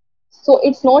 So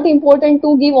it's not important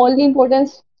to give only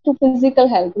importance to physical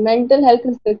health. Mental health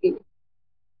is the key.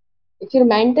 If your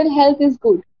mental health is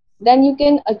good, then you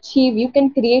can achieve, you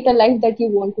can create a life that you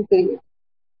want to create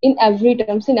in every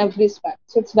terms, in every aspect.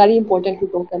 So it's very important to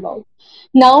talk about.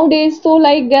 Nowadays, so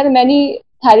like there are many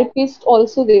therapists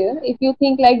also there. If you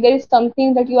think like there is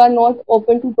something that you are not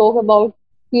open to talk about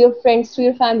to your friends, to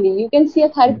your family, you can see a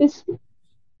therapist.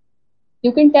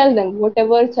 You can tell them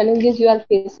whatever challenges you are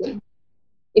facing.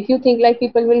 If you think like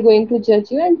people will going to judge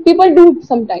you, and people do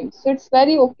sometimes, so it's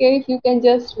very okay if you can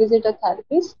just visit a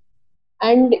therapist.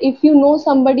 And if you know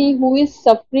somebody who is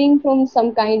suffering from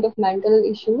some kind of mental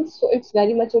issues, so it's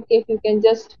very much okay if you can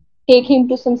just take him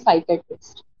to some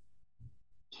psychiatrist.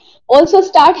 Also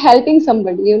start helping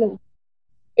somebody, you know.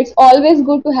 It's always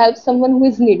good to help someone who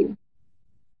is needy.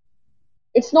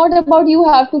 It's not about you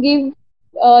have to give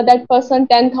that person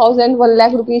 10,000, 1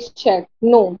 lakh rupees check.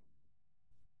 No,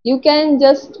 you can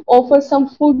just offer some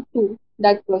food to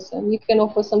that person. You can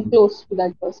offer some clothes to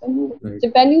that person. Right.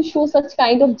 When you show such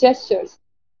kind of gestures,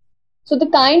 so the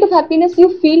kind of happiness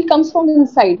you feel comes from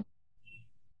inside.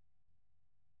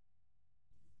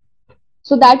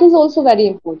 So that is also very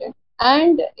important.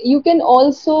 And you can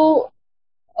also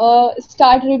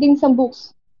start reading some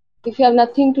books. If you have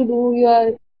nothing to do, you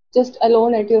are just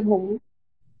alone at your home,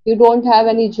 you don't have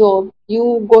any job,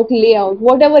 you got layout,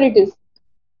 whatever it is,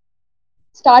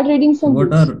 start reading So some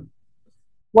books. what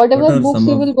Whatever are books some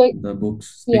you of will go. the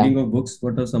books? Yeah, Speaking of books,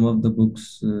 what are some of the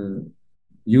books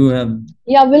you have?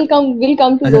 yeah, we'll come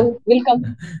to those. We'll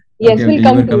come. Yes, Okay, okay, you were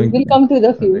coming to we'll that. come to the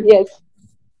All few. right. Yes,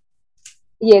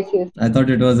 yes, yes. I thought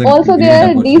it was a Also, great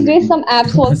there these days opportunity some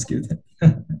apps to also. ask you that.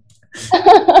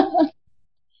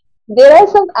 There are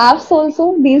some apps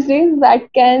also these days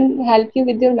that can help you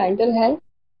with your mental health.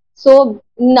 So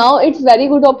now it's very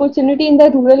good opportunity in the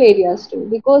rural areas too,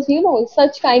 because you know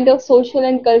such kind of social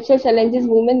and cultural challenges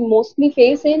women mostly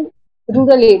face in Yeah.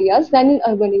 rural areas than in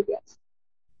urban areas.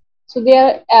 So there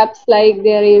are apps like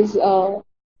there is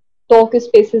talk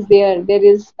spaces there, there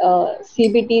is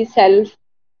CBT self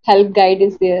help guide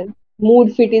is there,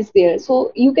 mood fit is there.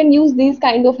 So you can use these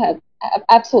kind of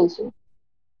apps also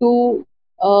to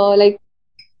like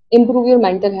improve your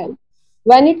mental health.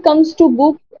 When it comes to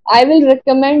book, I will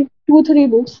recommend 2 3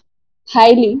 books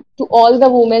highly to all the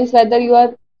women, whether you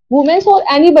are women or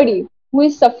anybody who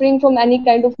is suffering from any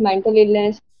kind of mental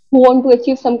illness, who want to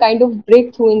achieve some kind of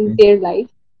breakthrough in Okay. their life.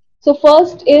 So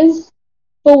first is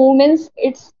for women,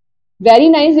 it's very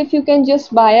nice if you can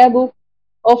just buy a book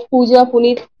of Pooja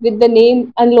Punit with the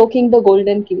name Unlocking the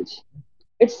Golden Cage.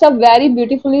 It's a very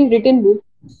beautifully written book,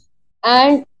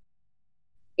 and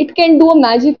it can do a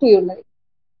magic to your life.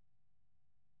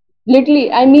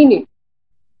 Literally, I mean it.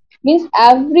 Means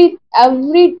every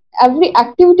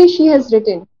activity she has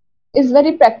written is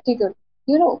very practical.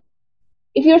 You know,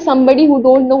 if you're somebody who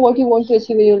don't know what you want to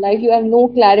achieve in your life, you have no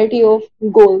clarity of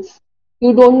goals.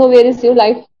 You don't know where is your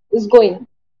life is going,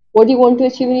 what you want to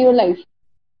achieve in your life.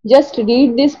 Just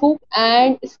read this book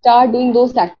and start doing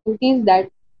those activities that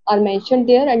are mentioned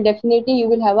there, and definitely you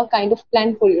will have a kind of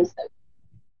plan for yourself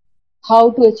how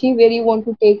to achieve where you want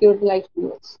to take your life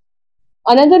towards.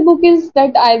 Another book is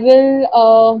that I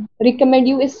will recommend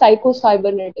you is Psycho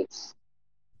Cybernetics.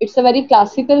 It's a very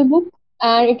classical book,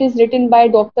 and it is written by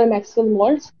Dr. Maxwell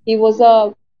Maltz. He was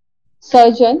a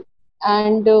surgeon,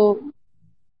 and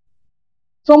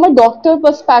from a doctor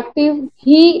perspective,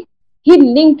 he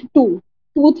linked two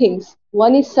things.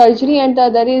 One is surgery, and the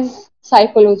other is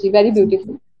psychology. Very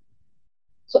beautiful.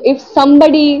 So if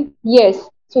somebody, yes,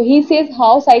 so he says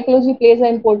how psychology plays an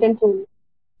important role.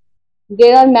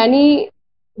 There are many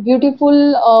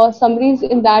beautiful summaries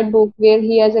in that book where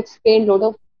he has explained lot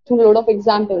of through a lot of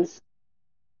examples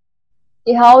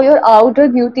how your outer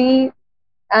beauty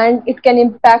and it can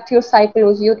impact your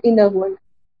psychology, your inner world,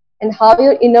 and how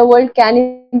your inner world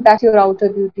can impact your outer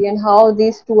beauty, and how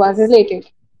these two are related.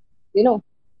 You know,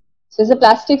 so he's a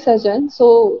plastic surgeon,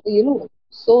 so you know,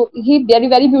 so he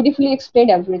very beautifully explained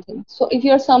everything. So if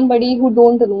you're somebody who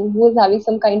don't know, who is having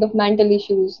some kind of mental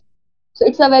issues, so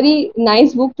it's a very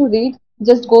nice book to read.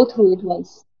 Just go through it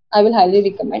once. I will highly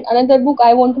recommend. Another book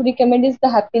I want to recommend is The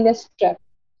Happiness Trap,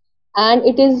 and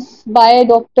it is by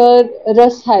Dr.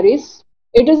 Russ Harris.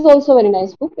 It is also a very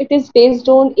nice book. It is based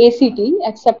on ACT,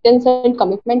 acceptance and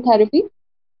commitment therapy,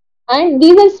 And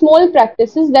these are small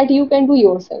practices that you can do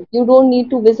yourself. You don't need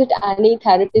to visit any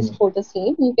therapist Yeah. for the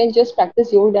same. You can just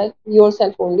practice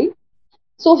yourself only.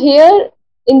 So here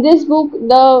in this book,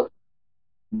 the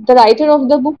writer of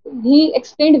the book, he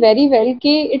explained very well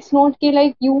कि it's not कि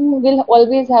like you will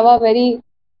always have a very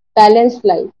balanced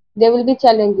life. There will be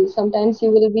challenges. Sometimes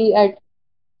you will be at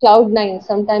cloud nine.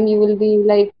 Sometimes you will be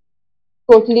like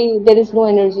totally there is no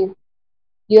energy.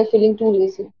 You are feeling too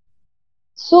lazy.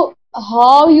 So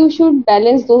how you should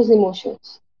balance those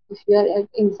emotions? If you are at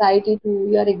anxiety too,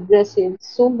 you are aggressive.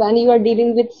 So when you are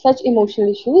dealing with such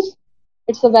emotional issues,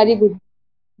 it's a very good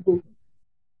book.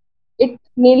 It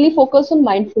mainly focus on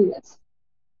mindfulness.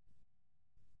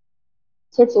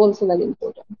 So it's also very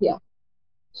important. Yeah.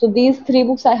 So these three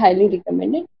books I highly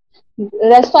recommend it.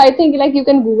 Rest I think like you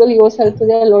can Google yourself. So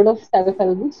there are a lot of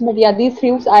self-help books. But yeah, these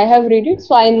three books I have read it, Right.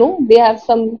 so I know they have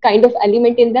some kind of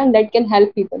element in them that can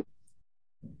help people.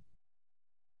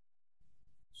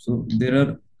 So there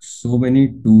are so many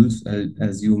tools,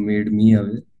 as you made me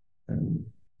aware, and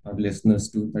our listeners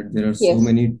too, that there are so Yes.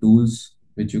 many tools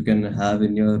which you can have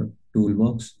in your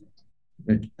toolbox.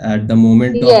 That at the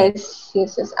moment of, Yes.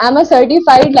 I'm a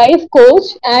certified life coach,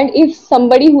 and if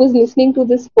somebody who is listening to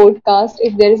this podcast,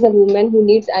 if there is a woman who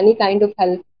needs any kind of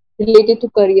help related to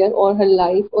career or her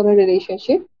life or her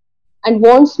relationship and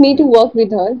wants me to yeah, work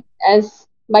with her as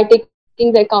by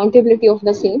taking the accountability of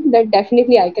the same, that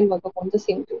definitely I can work upon the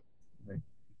same too. right.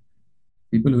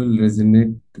 People who will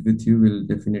resonate with you will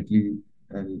definitely,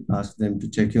 I'll ask them to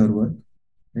check your work,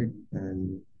 right?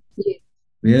 And Yes.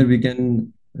 where we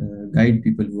can guide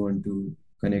people who want to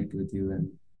connect with you. And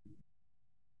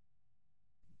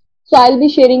So I'll be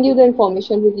sharing you the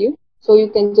information with you, so you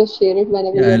can just share it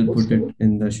whenever yeah, you are I'll put posting it it.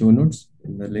 in the show notes,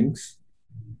 in the links.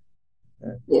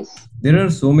 Uh, Yes. there are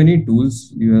so many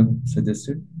tools you have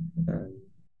suggested. And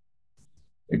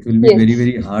it will be very, Yes.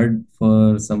 very hard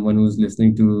for someone who's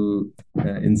listening to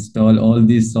install all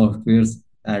these softwares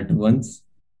at once.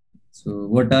 So,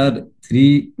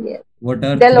 Yes. what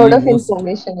are There are a lot three of most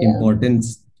information. Yeah. important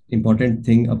important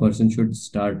thing a person should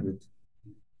start with?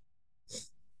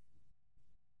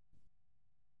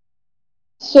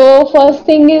 So first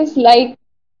thing is like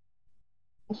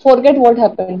forget what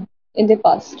happened in the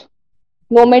past.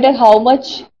 No matter how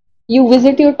much you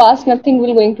visit your past, nothing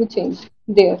will going to change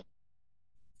there.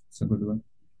 It's a good one.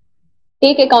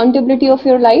 Take accountability of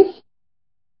your life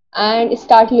and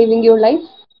start living your life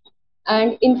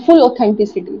and in full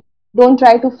authenticity. Don't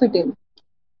try to fit in.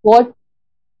 What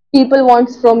people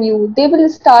wants from you, they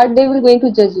will going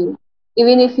to judge you.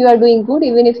 Even if you are doing good,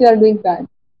 even if you are doing bad.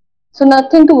 So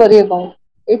nothing to worry about.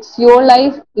 It's your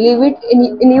life, live it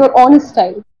in your own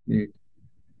style. Great.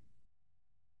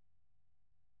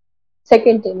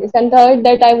 Second thing is, and third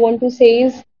that I want to say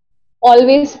is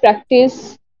always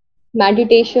practice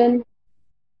meditation,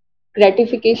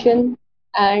 gratification,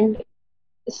 and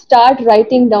start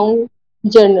writing down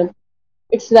journal.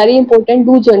 It's very important.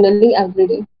 Do journaling every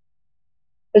day.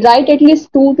 Write at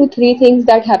least 2 to 3 things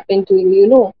that happen to you. You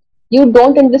know, you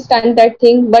don't understand that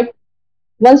thing, but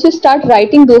once you start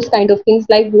writing those kind of things,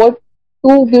 like what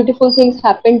two beautiful things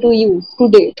happened to you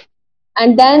today,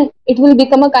 and then it will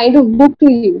become a kind of book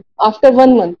to you after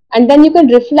 1 month, and then you can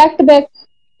reflect back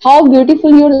how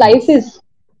beautiful your life Yes, is.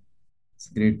 it's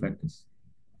great practice.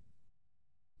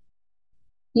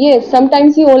 Yes,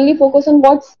 sometimes we only focus on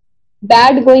what's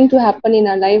bad going to happen in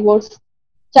our life, what's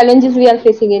challenges we are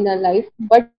facing in our life.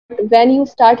 But when you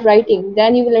start writing,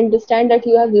 then you will understand that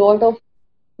you have a lot of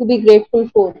to be grateful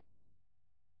for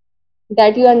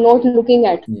that you are not looking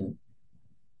at. Yeah.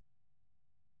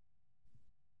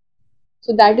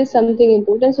 So that is something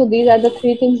important. So these are the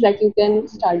three things that you can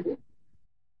start with.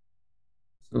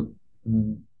 So,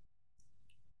 uh,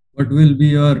 what will be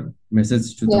your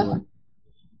message to the Yeah. world?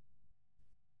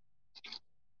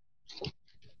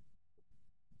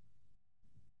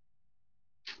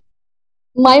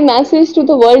 My message to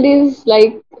the world is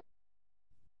like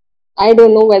I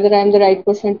don't know whether I'm the right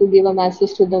person to give a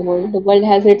message to the world. The world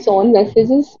has its own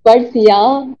messages, but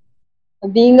yeah,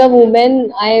 being a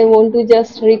woman, I want to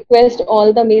just request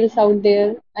all the males out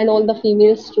there and all the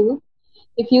females too.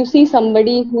 If you see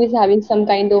somebody who is having some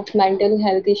kind of mental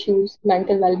health issues,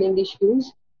 mental well-being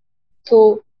issues,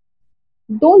 so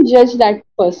don't judge that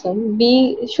person.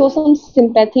 Be show some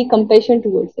sympathy, compassion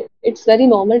towards it. It's very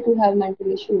normal to have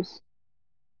mental issues.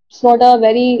 It's not a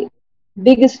very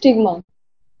big stigma,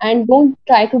 and don't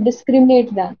try to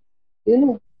discriminate them. You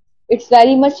know, it's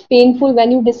very much painful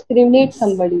when you discriminate Yes,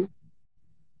 somebody,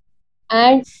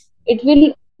 and it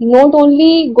will not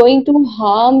only going to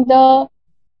harm the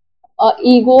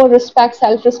ego, respect,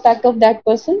 self-respect of that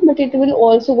person, but it will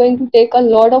also going to take a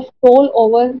lot of toll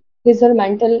over. his or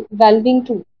mental well-being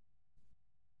too.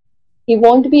 He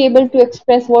won't be able to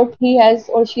express what he has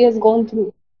or she has gone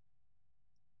through.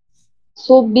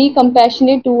 So be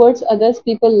compassionate towards others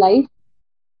people life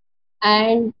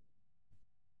and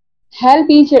help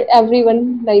each and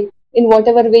everyone like in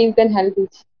whatever way you can help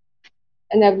each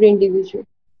and every individual.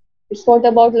 It's not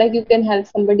about like you can help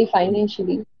somebody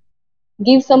financially.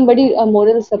 Give somebody a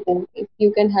moral support if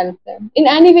you can help them. In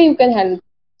any way you can help.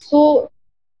 So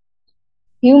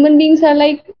human beings are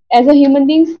like as a human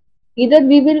beings, either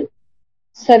we will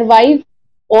survive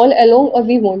all alone or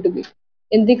we want to be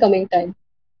in the coming time.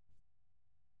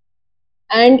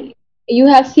 And you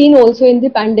have seen also in the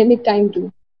pandemic time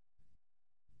too,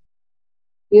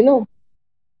 you know,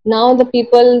 now the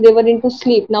people they were into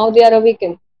sleep, now they are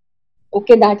awakened.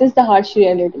 Okay, that is the harsh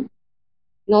reality.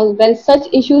 Now when such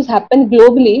issues happen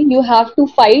globally, you have to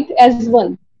fight as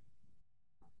one,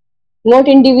 not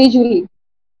individually.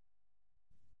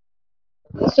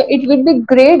 So it would be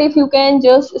great if you can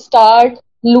just start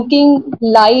looking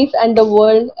life and the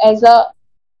world as a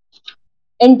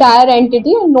entire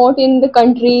entity and not in the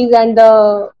countries and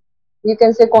the you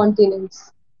can say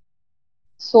continents.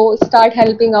 So start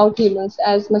helping out humans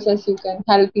as much as you can,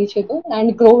 help each other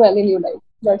and grow well in your life.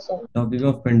 That's all. Talking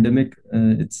of pandemic,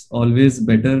 it's always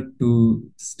better to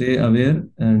stay aware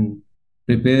and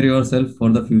prepare yourself for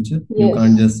the future. You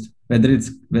can't Yes. just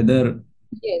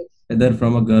Yes. whether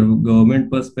from a government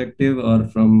perspective or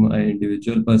from an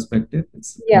individual perspective,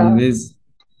 it's Yeah. always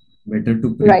better to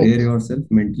prepare Right. yourself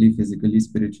mentally, physically,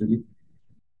 spiritually.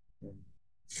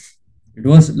 It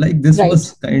was like this was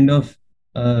Right. kind of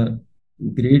a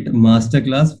great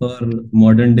masterclass for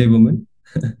modern day women.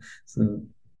 So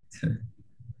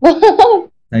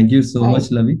thank you so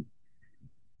much, Nice. Lavi.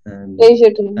 And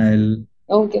Pleasure to me. I'll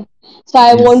Okay. So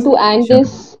I want yes, to end sure,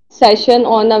 this session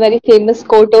on a very famous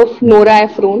quote of yeah, Nora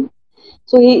Ephron.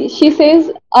 So she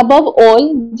says, above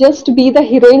all, just be the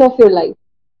heroine of your life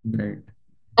right.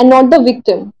 and not the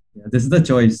victim. Yeah, this is the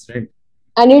choice, right?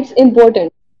 And it's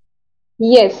important.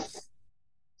 Yes.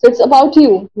 So it's about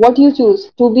you, what you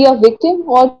choose to be a victim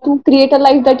or to create a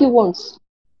life that you want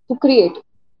to create.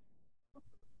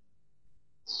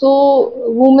 So,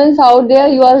 women's out there,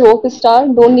 you are a rock star.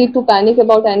 Don't need to panic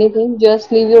about anything.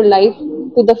 Just live your life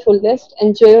to the fullest.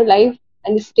 Enjoy your life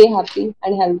and stay happy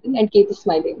and healthy and keep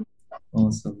smiling.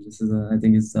 Awesome. I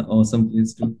think it's an awesome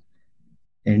place to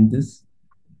end this.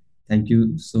 Thank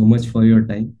you so much for your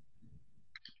time.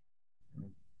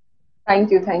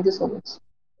 Thank you. Thank you so much.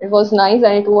 It was nice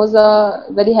and it was a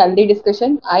very healthy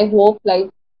discussion. I hope like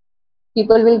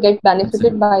people will get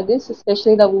benefited by Absolutely. this,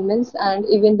 especially the women's and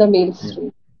even the males Yeah.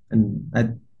 too. And I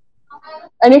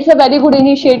And it's a very good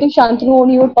initiative, Shantanu, on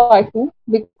your part too,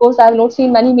 because I have not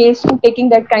seen many males too taking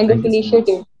that kind of thank you so much.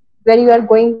 initiative where you are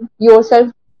going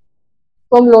yourself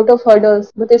from lot of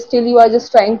hurdles, but still you are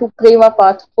just trying to crave a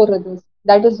path for others.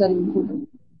 That is very important.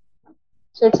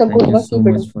 So it's a Thank good you work. so Keep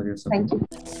it much up. for your Thank support.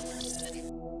 you.